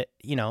 And,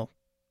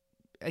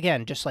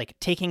 again, just like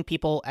taking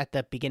people at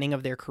the beginning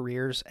of their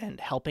careers and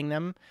helping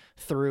them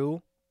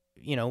through,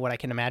 what I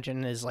can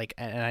imagine is like,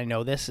 and I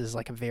know this is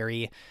like a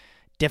very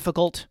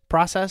difficult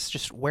process.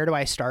 Just where do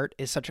I start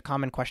is such a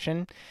common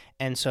question.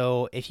 And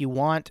so if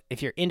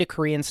you're into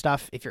Korean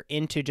stuff, if you're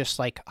into just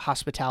like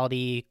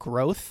hospitality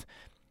growth,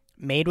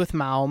 Made with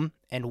Maum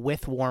and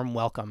With Warm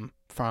Welcome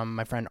from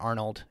my friend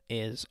Arnold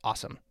is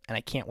awesome. And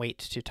I can't wait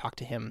to talk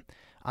to him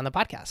on the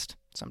podcast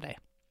someday.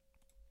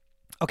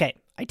 Okay,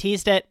 I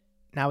teased it.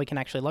 Now we can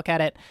actually look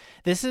at it.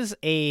 This is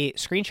a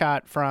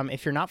screenshot from,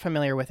 if you're not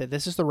familiar with it,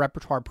 this is the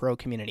Repertoire Pro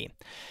community.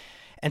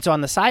 And so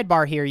on the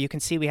sidebar here, you can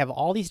see we have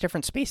all these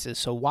different spaces.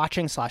 So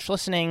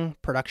watching/listening,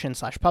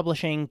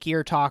 production/publishing,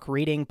 gear talk,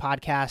 reading,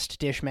 podcast,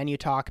 dish, menu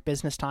talk,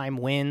 business time,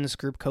 wins,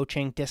 group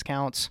coaching,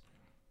 discounts.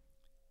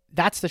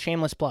 That's the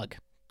shameless plug.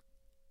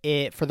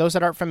 For those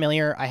that aren't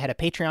familiar, I had a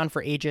Patreon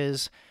for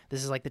ages.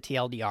 This is like the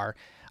TLDR.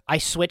 I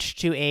switched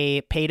to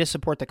a pay to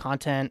support the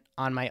content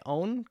on my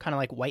own, kind of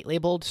like white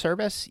labeled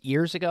service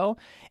years ago.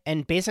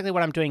 And basically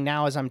what I'm doing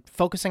now is I'm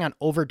focusing on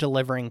over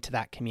delivering to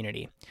that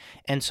community.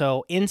 And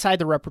so inside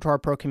the Repertoire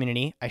Pro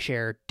community, I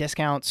share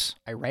discounts,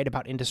 I write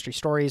about industry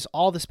stories,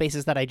 all the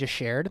spaces that I just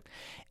shared.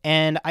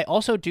 And I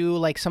also do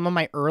like some of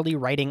my early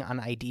writing on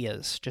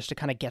ideas just to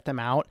kind of get them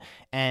out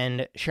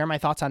and share my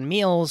thoughts on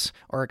meals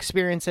or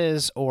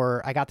experiences,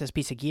 or I got this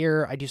piece of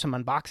gear. I do some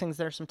unboxings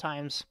there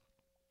sometimes.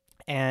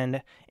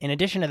 And in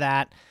addition to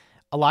that,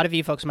 a lot of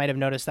you folks might have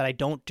noticed that I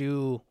don't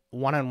do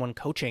one-on-one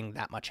coaching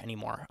that much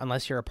anymore,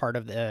 unless you're a part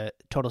of the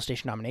Total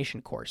Station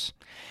Domination course.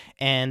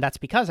 And that's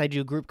because I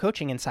do group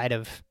coaching inside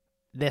of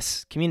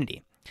this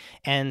community.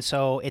 And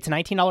so it's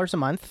 $19 a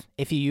month.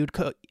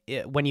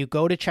 When you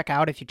go to check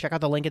out, if you check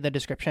out the link in the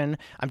description,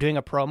 I'm doing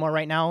a promo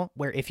right now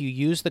where if you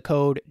use the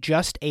code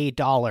just a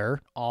dollar,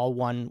 all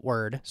one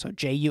word, so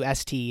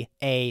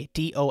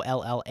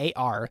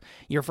JUSTADOLLAR,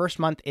 your first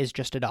month is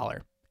just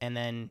 $1. And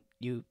then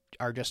you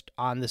are just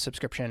on the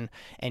subscription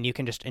and you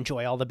can just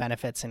enjoy all the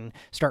benefits and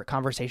start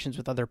conversations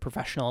with other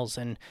professionals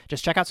and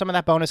just check out some of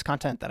that bonus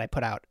content that I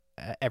put out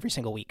every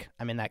single week.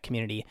 I'm in that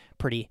community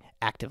pretty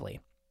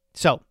actively.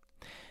 So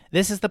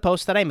this is the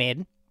post that I made,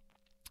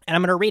 and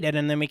I'm going to read it,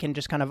 and then we can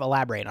just kind of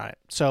elaborate on it.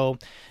 So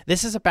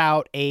this is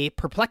about a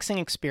perplexing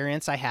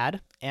experience I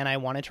had, and I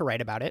wanted to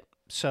write about it.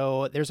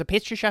 So there's a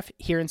pastry chef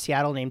here in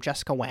Seattle named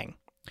Jessica Wang,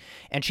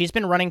 and she's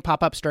been running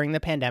pop-ups during the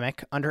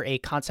pandemic under a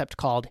concept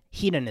called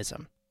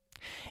hedonism.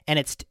 And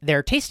it's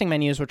their tasting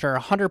menus, which are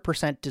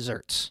 100%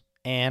 desserts.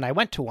 And I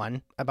went to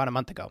one about a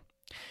month ago.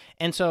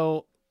 And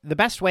so the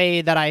best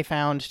way that I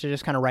found to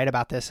just kind of write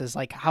about this is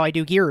like how I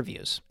do gear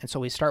reviews. And so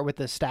we start with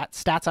the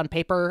stats on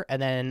paper and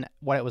then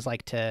what it was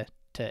like to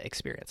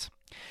experience.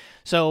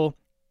 So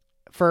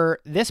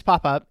for this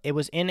pop-up, it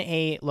was in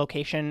a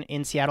location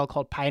in Seattle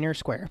called Pioneer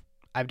Square.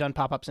 I've done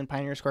pop-ups in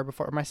Pioneer Square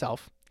before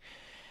myself.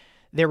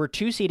 There were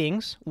two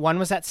seatings. One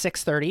was at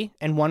 6:30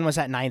 and one was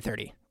at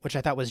 9:30, which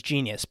I thought was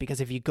genius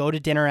because if you go to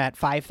dinner at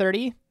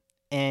 5:30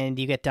 and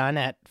you get done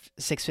at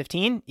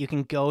 6:15, you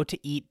can go to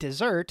eat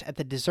dessert at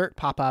the dessert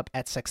pop-up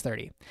at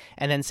 6:30.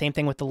 And then same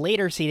thing with the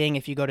later seating.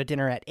 If you go to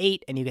dinner at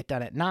 8 and you get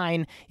done at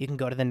 9, you can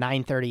go to the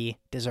 9:30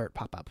 dessert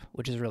pop-up,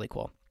 which is really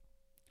cool.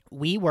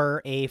 We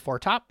were a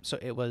four-top, so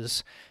it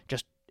was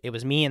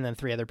me and then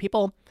 3 other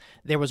people.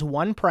 There was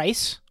one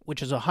price,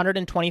 which is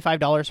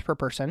 $125 per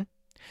person,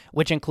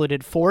 which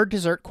included 4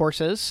 dessert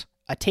courses,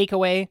 a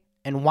takeaway,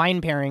 and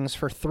wine pairings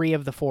for 3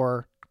 of the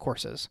 4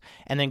 courses.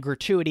 And then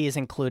gratuity is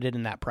included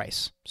in that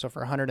price. So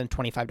for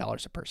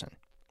 $125 a person.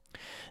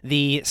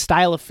 The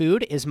style of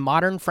food is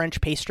modern French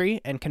pastry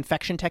and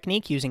confection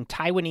technique using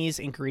Taiwanese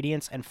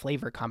ingredients and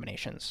flavor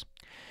combinations.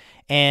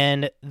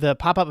 And the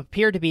pop-up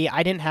appeared to be,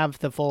 I didn't have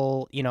the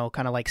full,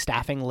 kind of like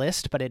staffing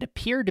list, but it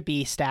appeared to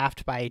be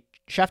staffed by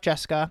Chef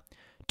Jessica,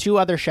 2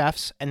 other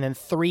chefs, and then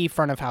 3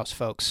 front of house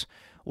folks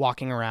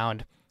walking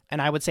around.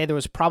 And I would say there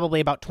was probably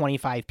about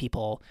 25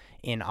 people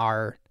in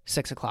our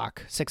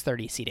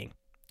 6:30 seating.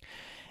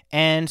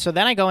 And so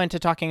then I go into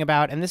talking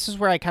about, and this is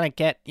where I kind of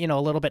get,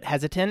 a little bit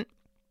hesitant.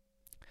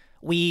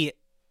 We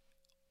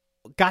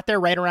got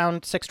there right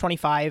around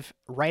 6:25.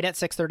 Right at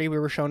 6:30, we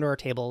were shown to our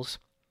tables.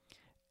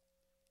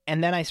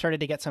 And then I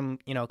started to get some,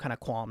 kind of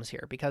qualms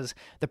here because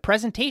the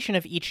presentation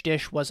of each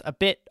dish was a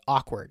bit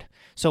awkward.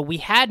 So we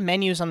had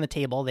menus on the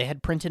table. They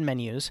had printed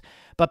menus.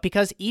 But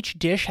because each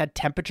dish had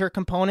temperature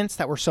components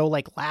that were so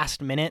like last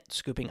minute,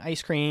 scooping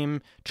ice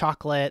cream,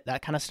 chocolate,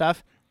 that kind of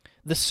stuff,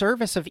 the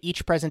service of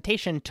each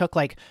presentation took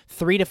like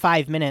 3 to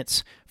 5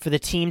 minutes for the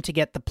team to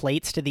get the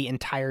plates to the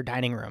entire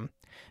dining room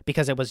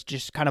because it was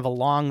just kind of a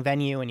long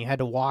venue and you had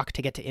to walk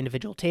to get to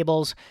individual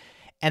tables.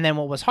 And then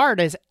what was hard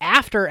is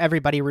after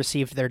everybody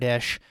received their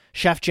dish,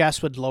 Chef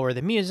Jess would lower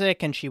the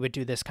music and she would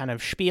do this kind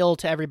of spiel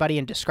to everybody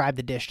and describe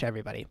the dish to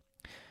everybody.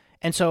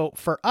 And so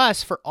for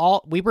us,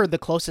 we were the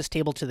closest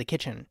table to the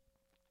kitchen.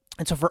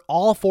 And so for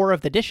all 4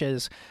 of the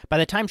dishes, by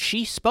the time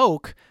she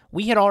spoke,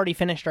 we had already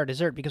finished our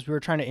dessert because we were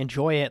trying to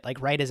enjoy it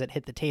like right as it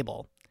hit the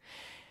table.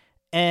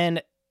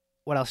 And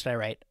what else did I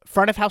write?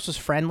 Front of house was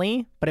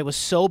friendly, but it was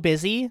so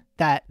busy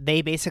that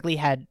they basically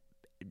had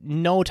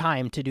no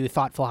time to do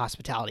thoughtful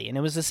hospitality. And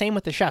it was the same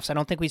with the chefs. I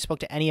don't think we spoke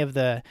to any of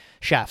the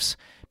chefs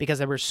because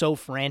they were so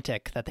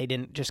frantic that they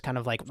didn't just kind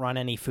of like run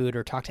any food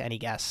or talk to any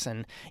guests.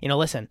 And,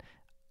 listen,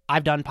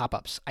 I've done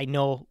pop-ups. I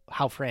know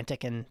how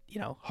frantic and,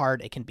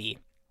 hard it can be.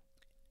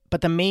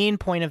 But the main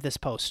point of this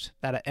post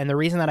and the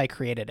reason that I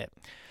created it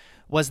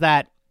was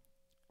that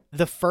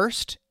the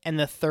first and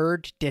the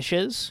third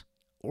dishes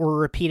were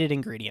repeated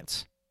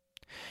ingredients.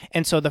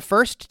 And so the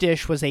first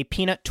dish was a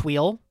peanut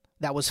tuile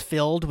that was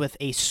filled with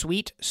a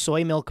sweet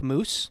soy milk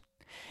mousse.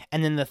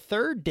 And then the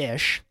third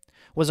dish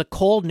was a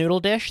cold noodle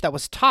dish that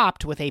was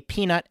topped with a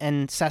peanut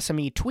and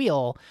sesame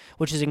tuile,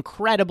 which is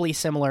incredibly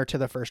similar to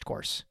the first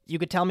course. You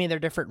could tell me they're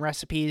different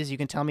recipes. You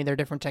can tell me they're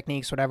different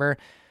techniques, whatever.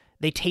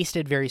 They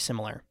tasted very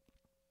similar.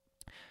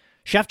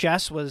 Chef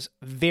Jess was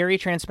very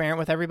transparent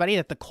with everybody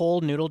that the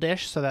cold noodle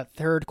dish, so that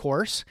third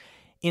course,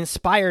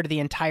 inspired the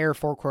entire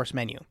 4-course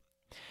menu.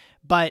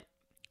 But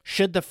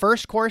should the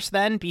first course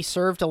then be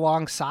served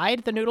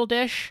alongside the noodle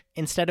dish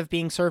instead of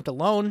being served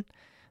alone?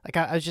 Like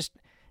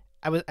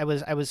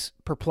I was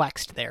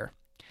perplexed there.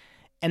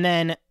 And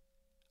then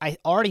I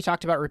already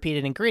talked about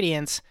repeated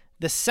ingredients.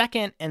 The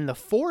second and the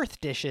fourth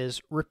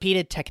dishes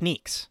repeated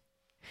techniques.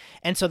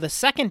 And so the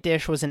second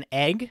dish was an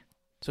egg.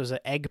 So it was an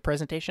egg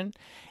presentation,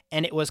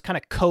 and it was kind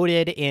of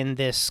coated in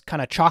this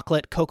kind of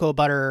chocolate cocoa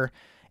butter,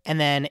 and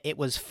then it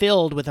was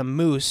filled with a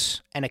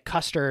mousse and a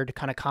custard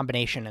kind of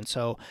combination. And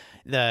so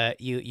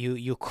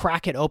you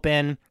crack it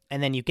open,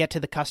 and then you get to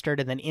the custard,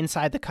 and then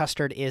inside the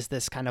custard is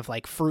this kind of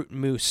like fruit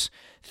mousse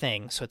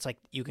thing. So it's like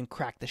you can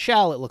crack the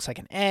shell. It looks like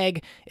an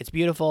egg. It's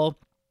beautiful.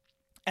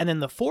 And then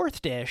the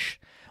fourth dish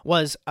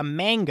was a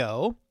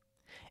mango,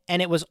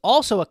 and it was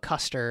also a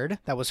custard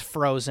that was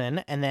frozen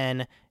and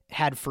then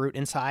had fruit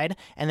inside,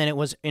 and then it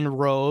was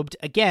enrobed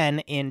again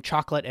in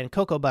chocolate and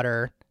cocoa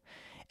butter.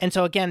 And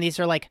so again, these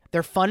are like,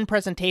 they're fun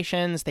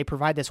presentations. They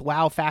provide this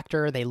wow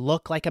factor. They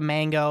look like a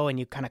mango, and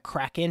you kind of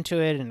crack into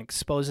it and it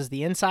exposes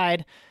the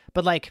inside.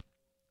 But like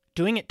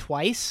doing it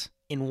twice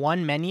in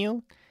one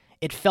menu,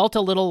 it felt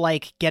a little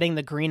like getting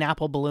the green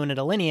apple balloon at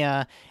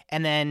Alinea,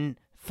 and then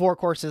 4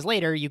 courses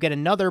later, you get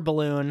another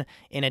balloon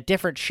in a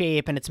different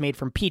shape, and it's made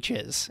from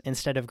peaches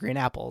instead of green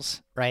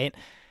apples, right?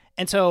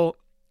 And so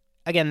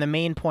again, the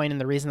main point and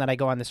the reason that I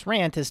go on this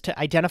rant is to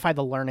identify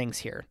the learnings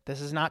here.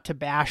 This is not to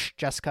bash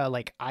Jessica.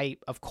 Like, I,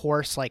 of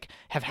course, like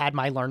have had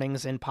my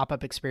learnings in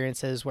pop-up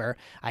experiences where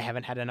I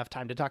haven't had enough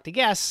time to talk to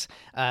guests.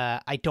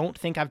 I don't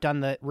think I've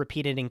done the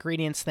repeated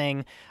ingredients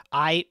thing.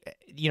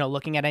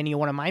 Looking at any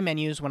one of my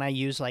menus, when I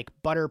use like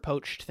butter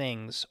poached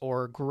things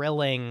or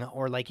grilling,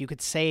 or like you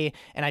could say,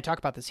 and I talk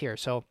about this here.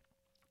 So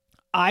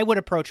I would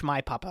approach my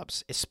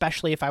pop-ups,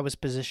 especially if I was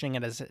positioning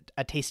it as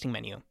a tasting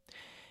menu,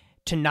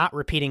 to not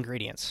repeat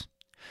ingredients.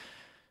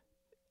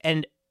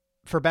 And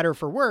for better or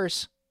for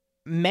worse,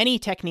 many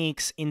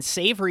techniques in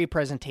savory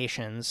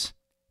presentations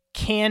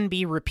can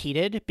be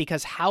repeated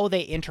because how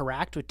they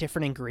interact with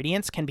different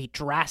ingredients can be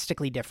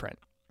drastically different.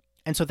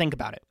 And so think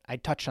about it. I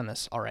touched on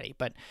this already,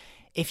 but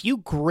if you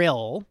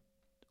grill,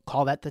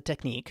 call that the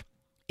technique,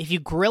 if you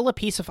grill a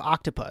piece of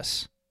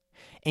octopus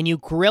and you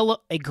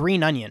grill a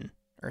green onion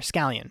or a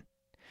scallion,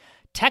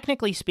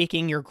 technically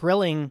speaking, you're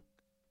grilling,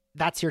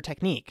 that's your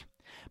technique.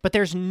 But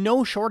there's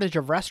no shortage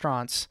of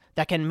restaurants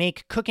that can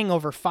make cooking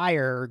over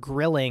fire or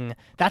grilling,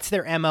 that's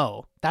their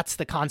MO. That's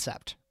the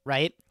concept,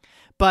 right?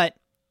 But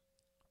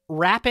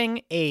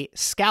wrapping a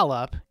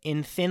scallop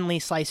in thinly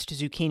sliced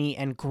zucchini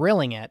and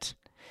grilling it,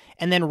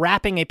 and then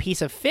wrapping a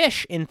piece of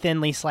fish in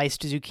thinly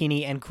sliced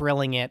zucchini and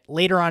grilling it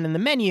later on in the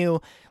menu,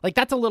 like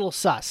that's a little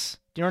sus.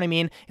 Do you know what I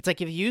mean? It's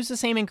like if you use the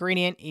same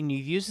ingredient and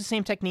you've used the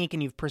same technique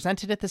and you've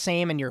presented it the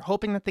same and you're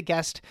hoping that the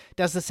guest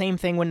does the same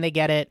thing when they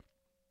get it,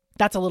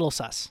 that's a little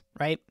sus,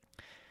 right?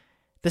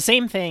 The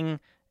same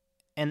thing,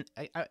 and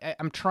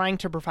I'm trying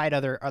to provide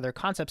other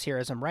concepts here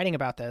as I'm writing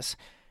about this.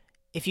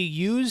 If you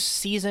use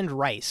seasoned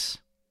rice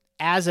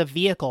as a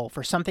vehicle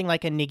for something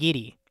like a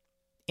nigiri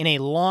in a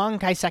long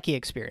kaiseki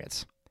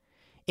experience,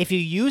 if you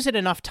use it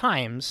enough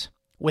times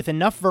with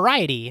enough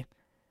variety,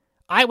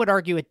 I would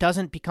argue it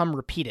doesn't become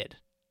repeated.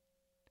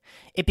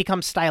 It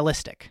becomes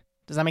stylistic.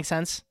 Does that make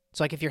sense?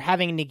 So like if you're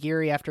having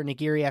nigiri after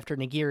nigiri after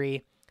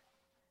nigiri,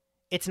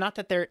 it's not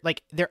that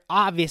they're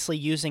obviously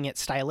using it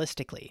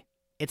stylistically.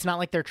 It's not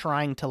like they're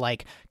trying to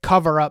like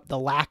cover up the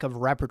lack of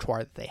repertoire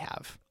that they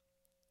have.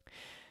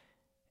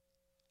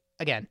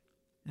 Again,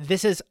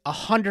 this is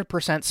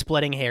 100%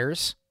 splitting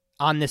hairs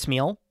on this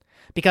meal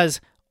because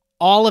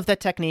all of the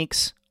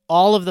techniques,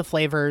 all of the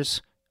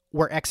flavors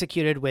were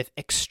executed with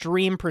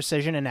extreme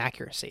precision and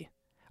accuracy.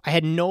 I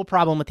had no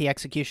problem with the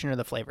execution or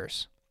the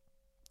flavors.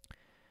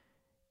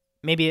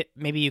 Maybe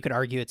you could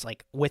argue it's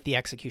like with the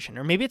execution,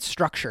 or maybe it's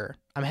structure.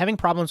 I'm having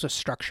problems with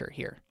structure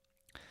here.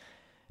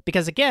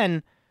 Because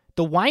again,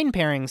 the wine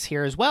pairings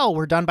here as well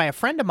were done by a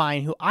friend of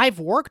mine who I've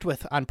worked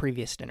with on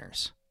previous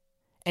dinners.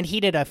 And he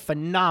did a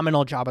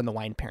phenomenal job on the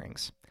wine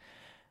pairings.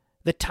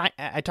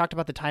 I talked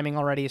about the timing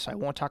already, so I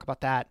won't talk about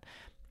that.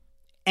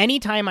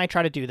 Anytime I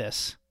try to do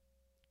this,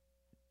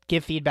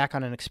 give feedback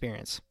on an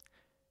experience.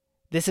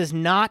 This is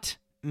not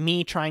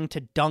me trying to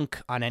dunk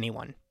on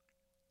anyone.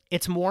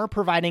 It's more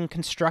providing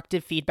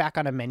constructive feedback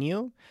on a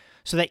menu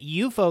so that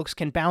you folks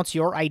can bounce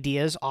your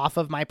ideas off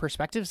of my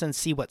perspectives and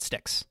see what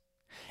sticks.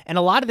 And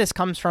a lot of this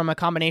comes from a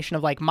combination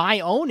of like my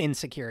own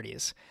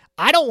insecurities.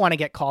 I don't want to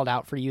get called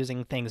out for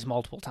using things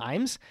multiple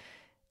times,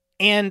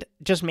 and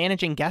just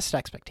managing guest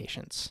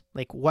expectations.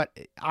 Like what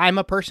I'm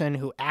a person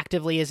who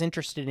actively is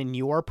interested in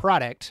your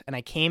product, and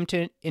I came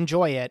to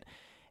enjoy it,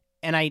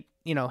 and I,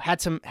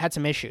 had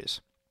some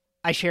issues.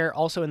 I share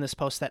also in this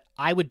post that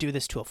I would do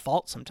this to a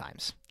fault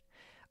sometimes.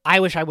 I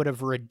wish I would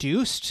have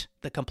reduced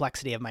the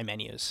complexity of my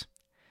menus,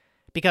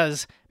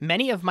 because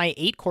many of my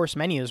 8-course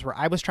menus where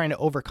I was trying to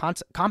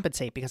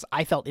overcompensate because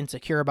I felt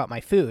insecure about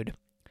my food,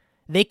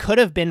 they could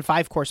have been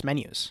 5-course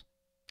menus.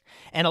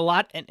 And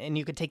and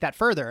you could take that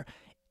further,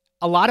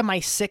 a lot of my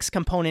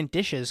 6-component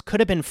dishes could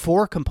have been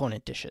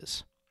 4-component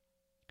dishes.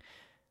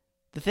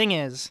 The thing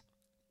is,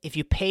 if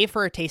you pay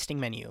for a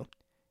tasting menu,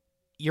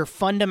 you're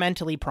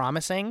fundamentally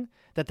promising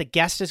that the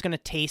guest is going to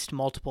taste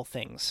multiple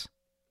things.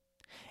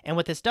 And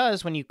what this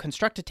does when you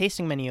construct a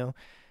tasting menu,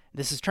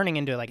 this is turning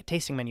into like a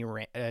tasting menu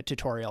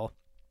tutorial,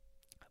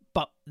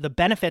 but the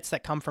benefits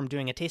that come from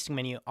doing a tasting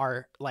menu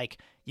are like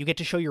you get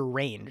to show your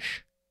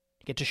range.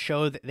 You get to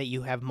show that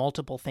you have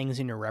multiple things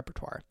in your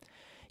repertoire.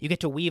 You get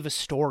to weave a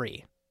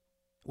story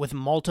with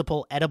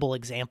multiple edible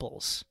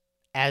examples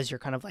as you're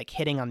kind of like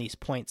hitting on these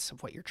points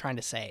of what you're trying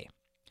to say.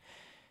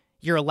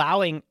 You're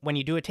allowing, when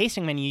you do a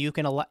tasting menu, you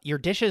can your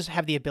dishes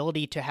have the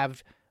ability to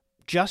have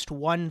just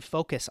one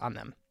focus on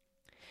them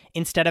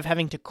instead of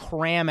having to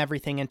cram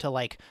everything into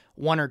like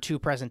one or two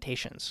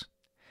presentations,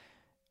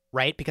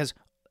 right? Because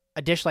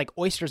a dish like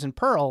oysters and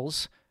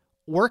pearls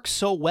works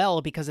so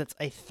well because it's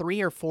a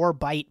 3 or 4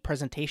 bite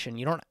presentation.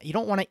 You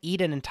don't want to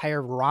eat an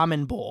entire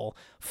ramen bowl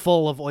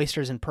full of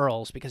oysters and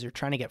pearls because you're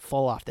trying to get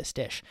full off this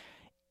dish.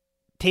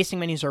 Tasting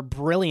menus are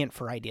brilliant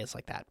for ideas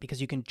like that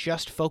because you can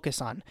just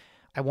focus on,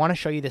 I want to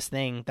show you this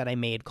thing that I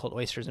made called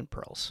oysters and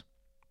pearls.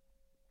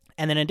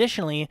 And then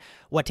additionally,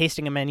 what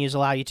tasting menus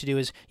allow you to do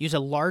is use a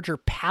larger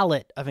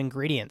palette of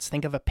ingredients.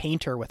 Think of a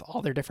painter with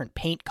all their different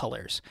paint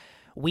colors.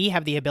 We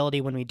have the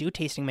ability when we do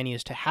tasting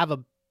menus to have a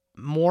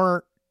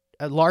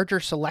larger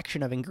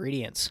selection of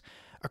ingredients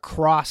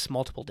across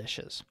multiple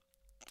dishes.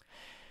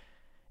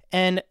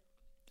 And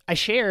I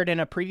shared in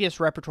a previous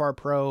Repertoire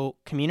Pro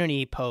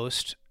community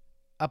post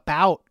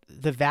about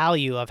the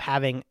value of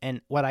having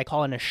what I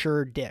call an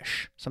assured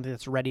dish, something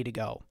that's ready to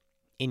go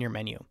in your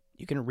menu.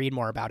 You can read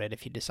more about it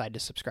if you decide to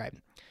subscribe.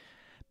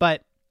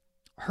 But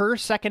her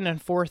second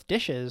and fourth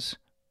dishes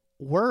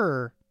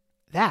were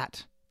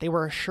that. They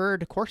were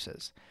assured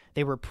courses.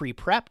 They were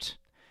pre-prepped.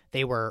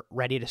 They were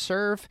ready to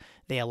serve.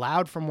 They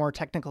allowed for more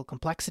technical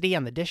complexity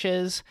on the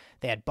dishes.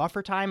 They had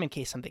buffer time in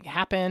case something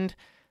happened.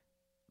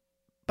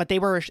 But they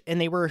were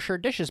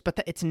assured dishes.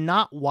 But it's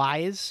not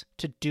wise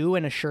to do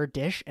an assured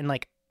dish. And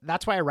like,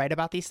 that's why I write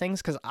about these things,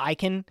 because I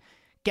can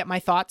get my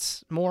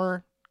thoughts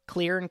more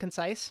clear and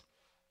concise.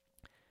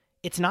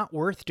 It's not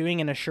worth doing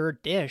an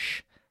assured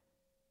dish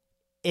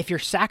if you're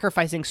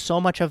sacrificing so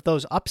much of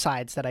those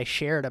upsides that I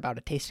shared about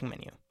a tasting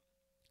menu.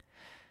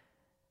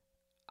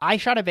 I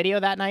shot a video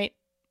that night.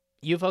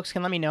 You folks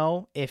can let me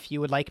know if you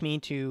would like me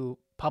to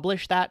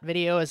publish that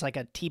video as like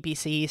a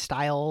TPC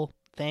style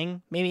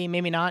thing. Maybe,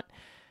 maybe not.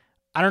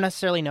 I don't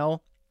necessarily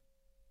know.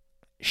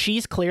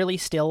 She's clearly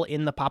still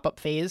in the pop-up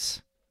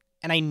phase,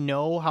 and I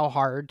know how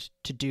hard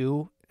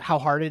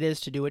it is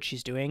to do what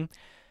she's doing.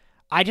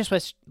 I just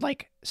wish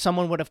like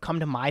someone would have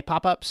come to my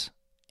pop-ups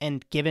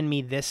and given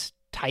me this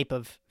type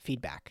of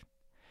feedback.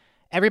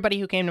 Everybody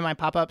who came to my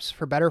pop-ups,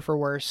 for better or for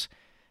worse,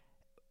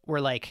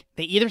 were like,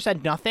 they either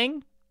said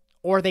nothing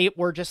or they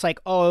were just like,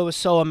 oh, it was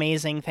so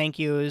amazing. Thank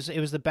you. It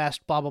was the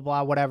best, blah, blah,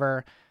 blah,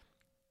 whatever.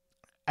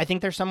 I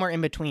think there's somewhere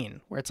in between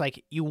where it's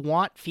like you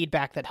want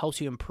feedback that helps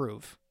you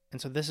improve.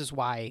 And so this is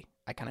why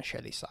I kind of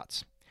share these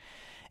thoughts.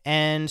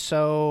 And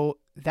so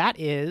that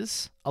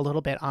is a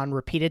little bit on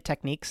repeated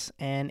techniques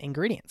and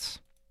ingredients.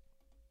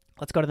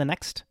 Let's go to the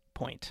next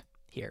point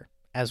here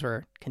as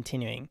we're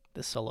continuing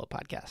this solo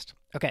podcast.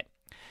 Okay.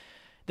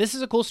 This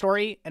is a cool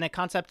story and a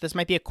concept. This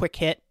might be a quick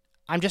hit.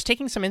 I'm just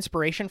taking some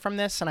inspiration from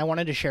this and I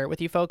wanted to share it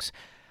with you folks.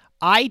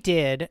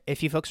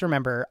 If you folks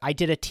remember, I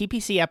did a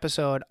TPC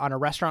episode on a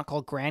restaurant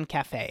called Grand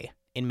Cafe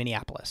in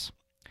Minneapolis.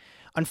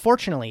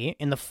 Unfortunately,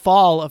 in the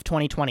fall of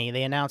 2020,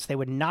 they announced they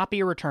would not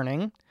be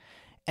returning.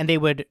 And they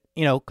would,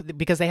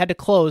 because they had to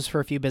close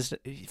for a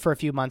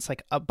few months,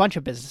 like a bunch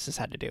of businesses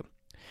had to do.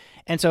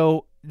 And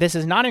so this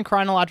is not in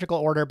chronological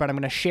order, but I'm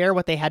going to share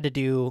what they had to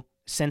do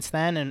since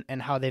then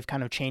and how they've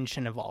kind of changed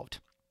and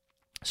evolved.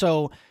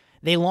 So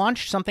they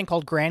launched something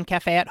called Grand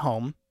Cafe at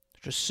Home,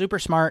 which was super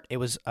smart. It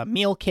was a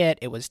meal kit.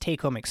 It was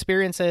take-home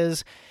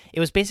experiences.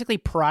 It was basically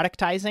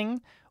productizing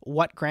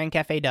what Grand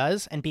Cafe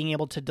does and being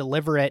able to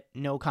deliver it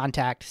no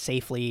contact,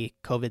 safely,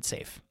 COVID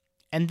safe.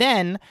 And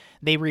then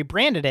they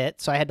rebranded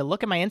it, so I had to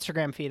look at my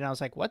Instagram feed, and I was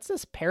like, what's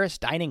this Paris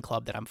Dining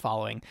Club that I'm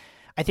following?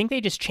 I think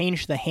they just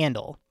changed the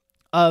handle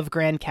of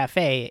Grand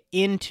Cafe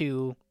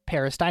into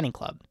Paris Dining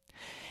Club.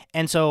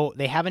 And so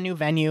they have a new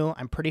venue.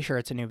 I'm pretty sure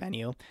it's a new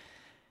venue.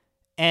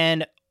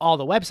 And all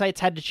the websites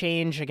had to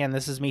change. Again,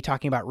 this is me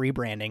talking about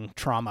rebranding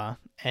trauma.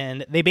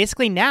 And they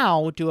basically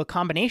now do a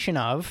combination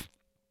of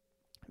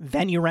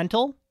venue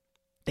rental.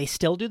 They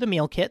still do the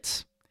meal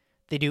kits.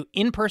 They do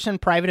in-person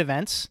private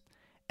events.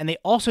 And they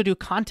also do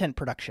content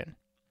production,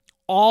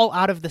 all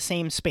out of the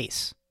same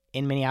space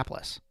in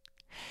Minneapolis.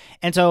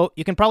 And so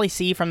you can probably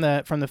see from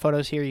the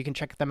photos here, you can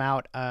check them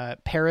out,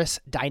 Paris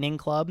Dining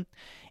Club.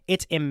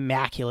 It's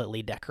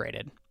immaculately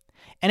decorated.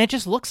 And it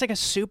just looks like a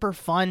super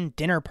fun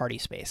dinner party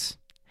space.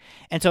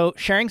 And so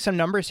sharing some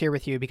numbers here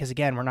with you, because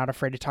again, we're not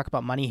afraid to talk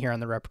about money here on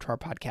the Repertoire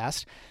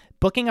podcast.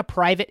 Booking a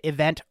private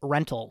event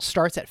rental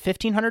starts at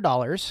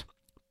 $1,500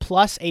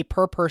 plus a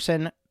per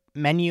person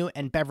menu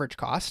and beverage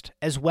cost,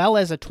 as well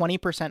as a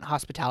 20%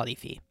 hospitality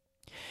fee.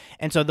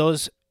 And so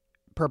those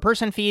per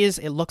person fees,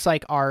 it looks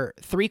like, are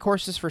 3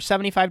 courses for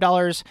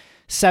 $75,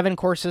 7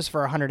 courses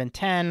for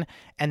 $110,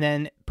 and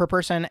then per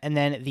person, and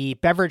then the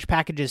beverage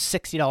package is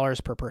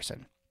 $60 per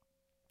person.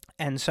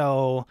 And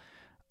so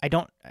I'd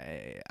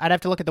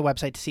have to look at the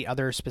website to see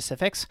other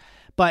specifics,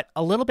 but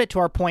a little bit to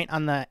our point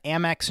on the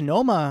Amex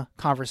Noma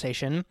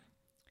conversation,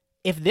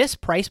 if this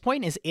price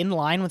point is in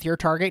line with your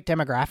target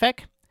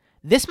demographic,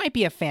 this might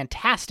be a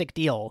fantastic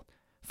deal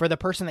for the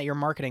person that you're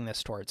marketing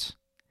this towards.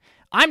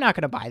 I'm not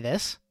going to buy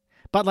this,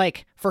 but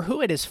like for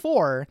who it is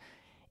for,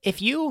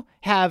 if you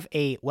have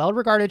a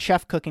well-regarded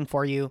chef cooking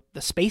for you,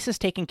 the space is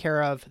taken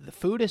care of, the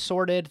food is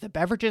sorted, the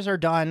beverages are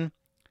done.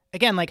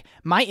 Again, like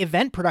my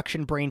event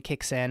production brain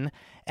kicks in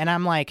and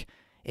I'm like,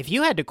 if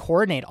you had to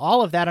coordinate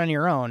all of that on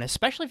your own,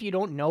 especially if you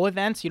don't know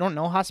events, you don't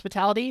know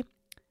hospitality,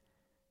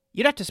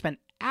 you'd have to spend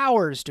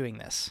hours doing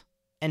this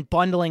and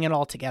bundling it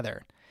all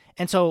together.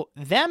 And so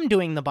them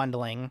doing the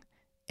bundling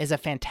is a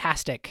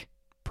fantastic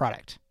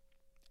product.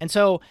 And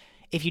so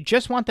if you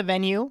just want the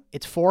venue,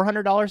 it's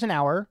 $400 an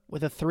hour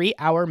with a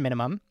 3-hour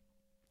minimum.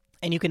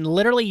 And you can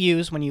literally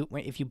use,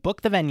 if you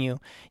book the venue,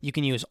 you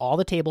can use all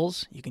the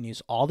tables, you can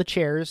use all the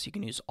chairs, you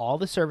can use all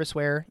the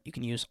serviceware, you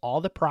can use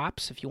all the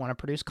props if you want to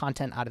produce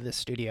content out of this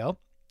studio.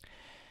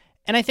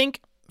 And I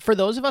think for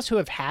those of us who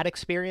have had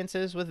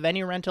experiences with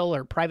venue rental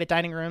or private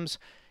dining rooms,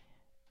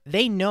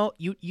 they know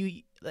you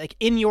like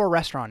in your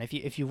restaurant,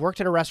 if you've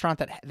worked at a restaurant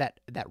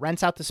that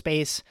rents out the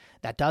space,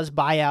 that does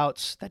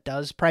buyouts, that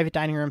does private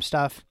dining room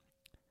stuff,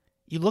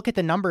 you look at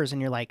the numbers and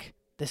you're like,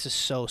 this is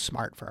so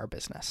smart for our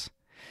business.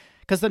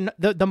 Because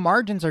the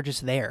margins are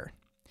just there.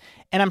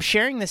 And I'm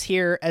sharing this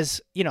here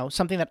as,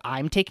 something that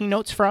I'm taking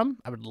notes from.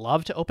 I would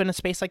love to open a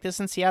space like this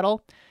in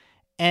Seattle.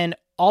 And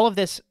all of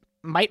this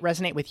might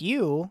resonate with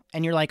you.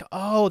 And you're like,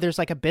 oh, there's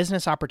like a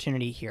business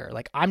opportunity here.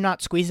 Like I'm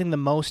not squeezing the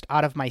most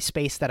out of my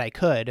space that I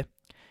could.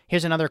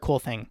 Here's another cool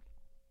thing.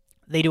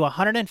 They do a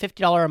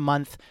 $150 a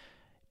month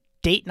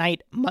date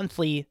night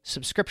monthly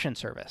subscription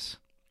service.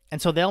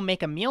 And so they'll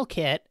make a meal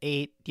kit,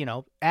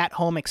 at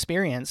home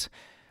experience,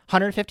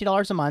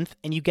 $150 a month,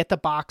 and you get the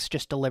box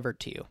just delivered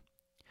to you.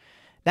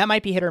 That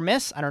might be hit or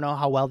miss. I don't know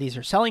how well these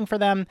are selling for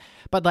them,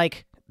 but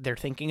they're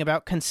thinking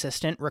about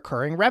consistent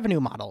recurring revenue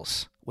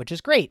models, which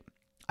is great.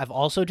 I've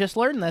also just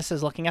learned this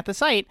as looking at the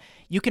site.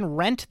 You can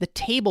rent the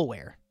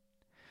tableware.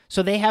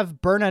 So they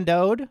have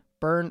Bernardode.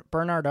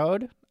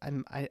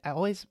 I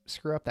always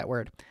screw up that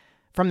word.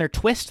 From their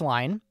Twist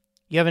line,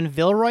 you have a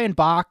Villeroy and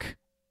Bach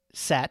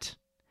set.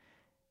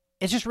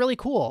 It's just really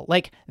cool.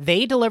 Like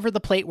they deliver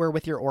the plateware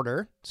with your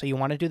order. So you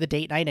want to do the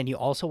date night and you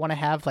also want to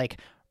have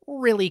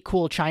really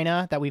cool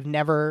china that we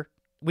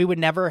would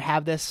never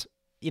have this,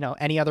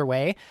 any other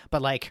way,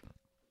 but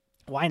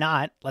why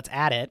not? Let's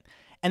add it.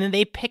 And then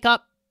they pick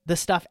up the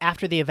stuff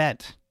after the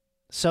event.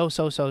 So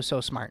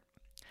smart.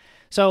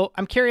 So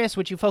I'm curious,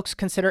 would you folks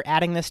consider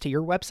adding this to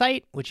your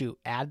website? Would you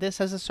add this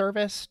as a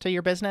service to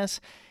your business?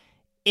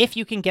 If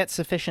you can get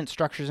sufficient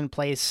structures in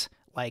place,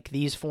 like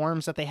these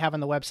forms that they have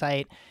on the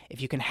website,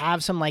 if you can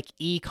have some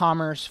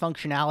e-commerce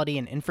functionality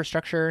and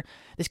infrastructure,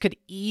 this could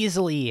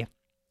easily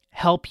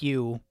help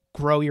you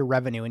grow your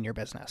revenue in your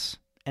business.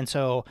 And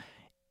so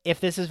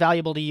if this is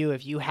valuable to you,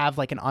 if you have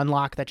an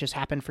unlock that just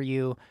happened for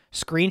you,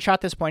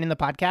 screenshot this point in the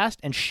podcast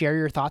and share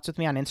your thoughts with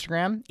me on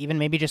Instagram. Even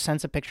maybe just send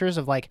some pictures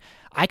of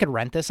I could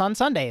rent this on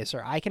Sundays,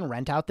 or I can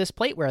rent out this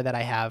plateware that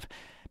I have.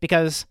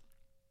 Because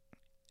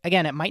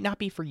again, it might not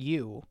be for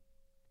you,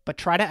 but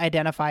try to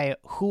identify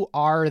who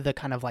are the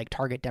kind of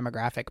target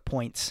demographic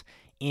points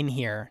in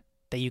here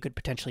that you could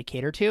potentially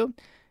cater to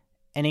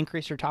and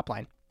increase your top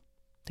line.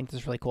 I think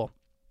this is really cool.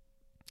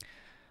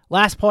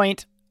 Last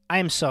point, I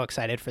am so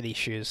excited for these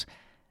shoes.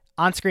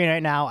 On screen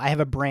right now, I have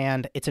a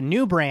brand. It's a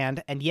new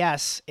brand, and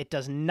yes, it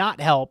does not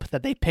help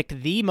that they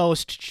picked the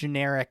most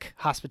generic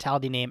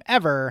hospitality name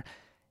ever.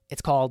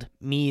 It's called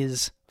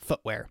Mise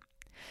Footwear.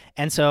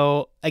 And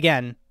so,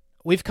 again,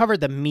 we've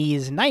covered the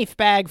Mise knife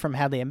bag from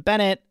Hadley &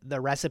 Bennett,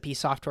 the recipe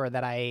software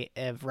that I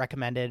have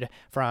recommended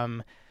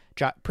from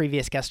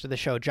previous guest of the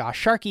show, Josh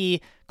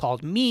Sharkey,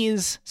 called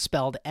Mise,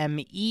 spelled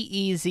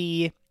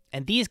Meez.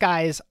 And these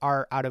guys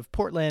are out of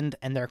Portland,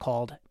 and they're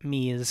called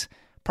Mise,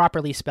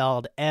 properly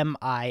spelled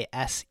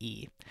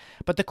Mise.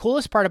 But the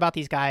coolest part about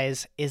these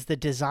guys is the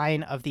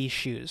design of these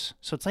shoes.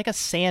 So it's like a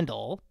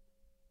sandal.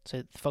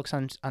 So folks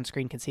on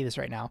screen can see this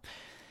right now.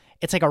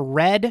 It's like a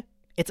red,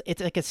 it's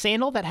like a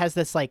sandal that has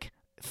this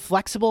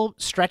flexible,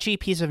 stretchy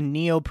piece of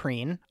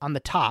neoprene on the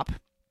top,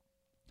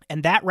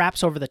 and that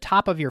wraps over the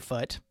top of your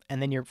foot,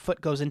 and then your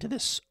foot goes into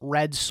this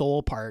red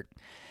sole part.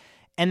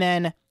 And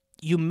then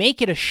you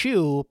make it a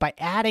shoe by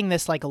adding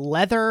this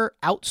leather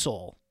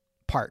outsole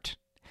part.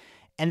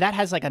 And that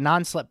has a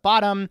non-slip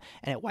bottom,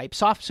 and it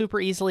wipes off super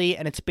easily,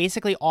 and it's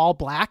basically all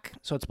black.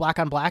 So it's black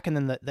on black, and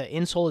then the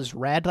insole is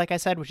red, like I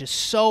said, which is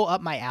so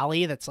up my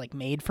alley. That's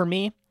made for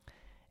me.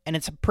 And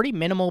it's a pretty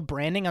minimal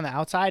branding on the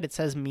outside. It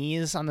says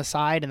Mise on the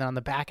side, and then on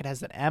the back it has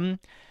that M.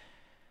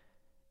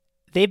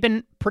 They've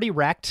been pretty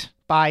wrecked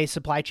by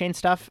supply chain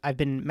stuff. I've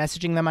been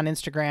messaging them on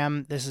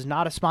Instagram. This is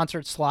not a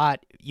sponsored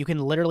slot. You can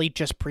literally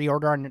just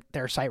pre-order on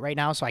their site right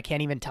now, so I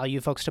can't even tell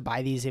you folks to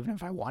buy these even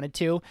if I wanted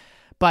to.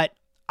 But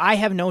I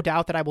have no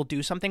doubt that I will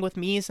do something with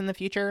Mise in the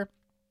future.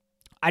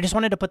 I just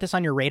wanted to put this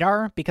on your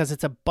radar because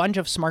it's a bunch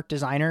of smart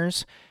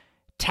designers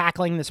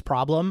tackling this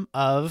problem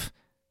of,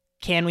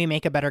 can we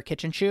make a better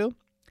kitchen shoe?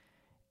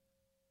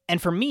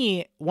 And for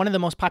me, one of the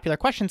most popular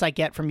questions I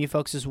get from you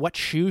folks is, what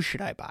shoes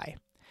should I buy?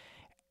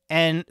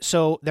 And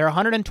so they're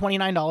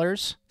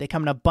 $129. They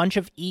come in a bunch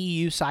of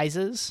EU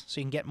sizes, so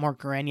you can get more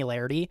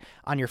granularity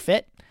on your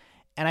fit.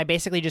 And I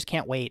basically just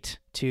can't wait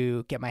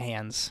to get my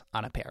hands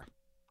on a pair.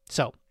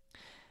 So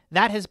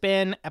that has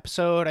been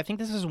episode, I think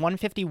this is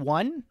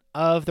 151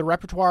 of the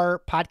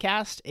Repertoire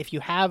podcast. If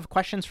you have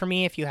questions for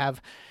me, if you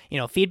have,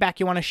 feedback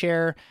you want to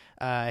share,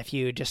 if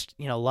you just,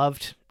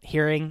 loved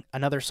hearing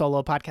another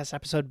solo podcast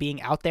episode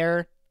being out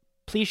there,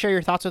 please share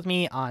your thoughts with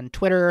me on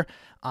Twitter,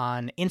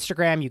 on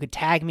Instagram. You could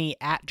tag me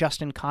at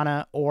Justin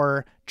Khanna,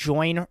 or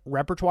Join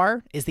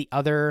Repertoire is the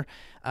other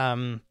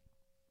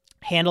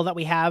handle that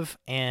we have.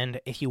 And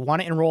if you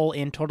want to enroll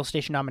in Total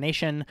Station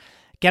Domination,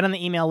 get on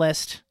the email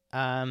list.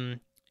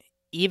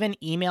 Even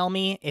email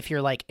me if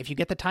you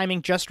get the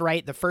timing just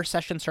right. The first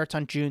session starts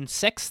on June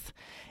 6th.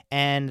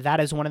 And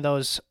that is one of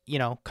those,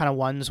 kind of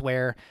ones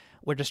where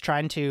we're just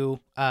trying to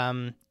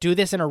do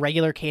this in a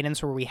regular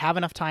cadence where we have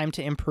enough time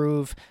to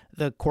improve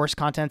the course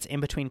contents in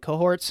between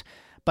cohorts,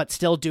 but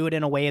still do it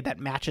in a way that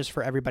matches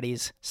for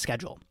everybody's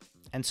schedule.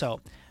 And so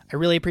I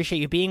really appreciate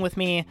you being with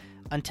me.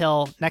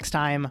 Until next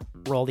time,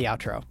 roll the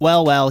outro.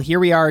 Well, here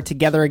we are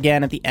together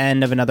again at the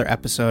end of another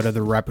episode of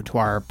the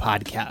Repertoire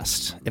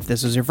podcast. If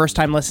this is your first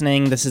time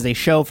listening, this is a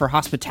show for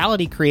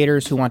hospitality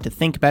creators who want to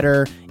think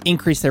better,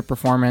 increase their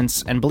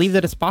performance, and believe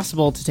that it's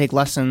possible to take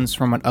lessons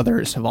from what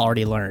others have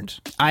already learned.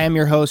 I am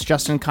your host,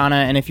 Justin Khanna,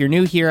 and if you're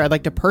new here, I'd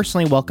like to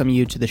personally welcome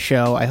you to the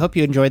show. I hope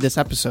you enjoyed this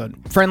episode.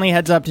 Friendly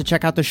heads up to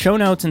check out the show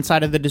notes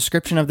inside of the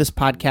description of this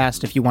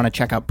podcast if you want to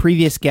check out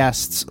previous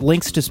guests,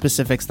 links to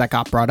specifics that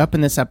got brought up in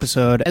this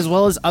episode, as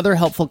well as other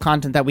helpful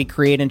content that we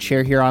create and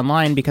share here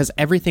online, because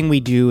everything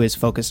we do is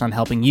focused on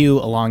helping you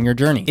along your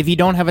journey. If you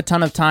don't have a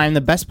ton of time,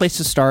 the best place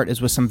to start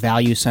is with some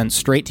value sent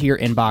straight to your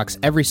inbox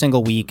every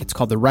single week. It's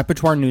called the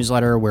Repertoire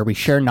Newsletter, where we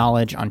share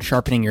knowledge on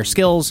sharpening your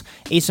skills,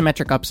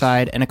 asymmetric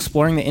upside, and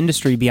exploring the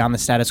industry beyond the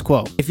status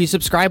quo. If you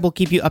subscribe, we'll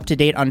keep you up to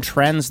date on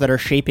trends that are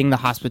shaping the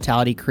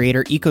hospitality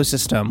creator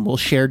ecosystem. We'll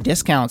share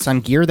discounts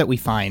on gear that we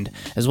find,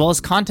 as well as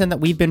content that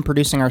we've been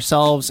producing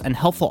ourselves and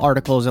helpful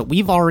articles that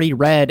we've already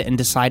read and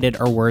decided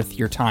are worth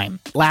your time.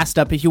 Last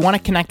up, if you want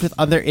to connect with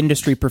other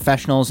industry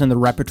professionals in the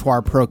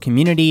Repertoire Pro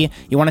community,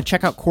 you want to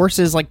check out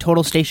courses like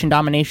Total Station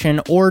Domination,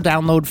 or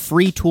download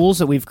free tools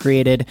that we've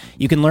created,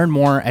 you can learn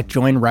more at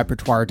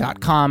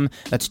joinrepertoire.com.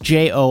 That's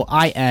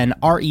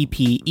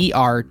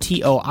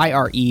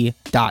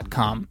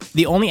joinrepertoire.com.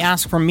 The only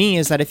ask from me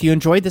is that if you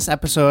enjoyed this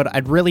episode,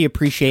 I'd really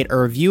appreciate a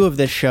review of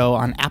this show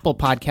on Apple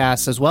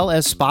Podcasts as well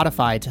as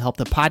Spotify to help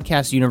the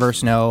podcast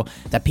universe know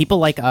that people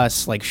like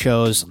us like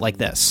shows like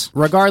this.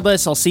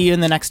 Regardless, I'll see you in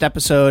the next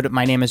episode.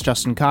 My name is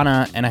Justin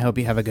Khanna, and I hope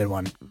you have a good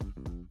one.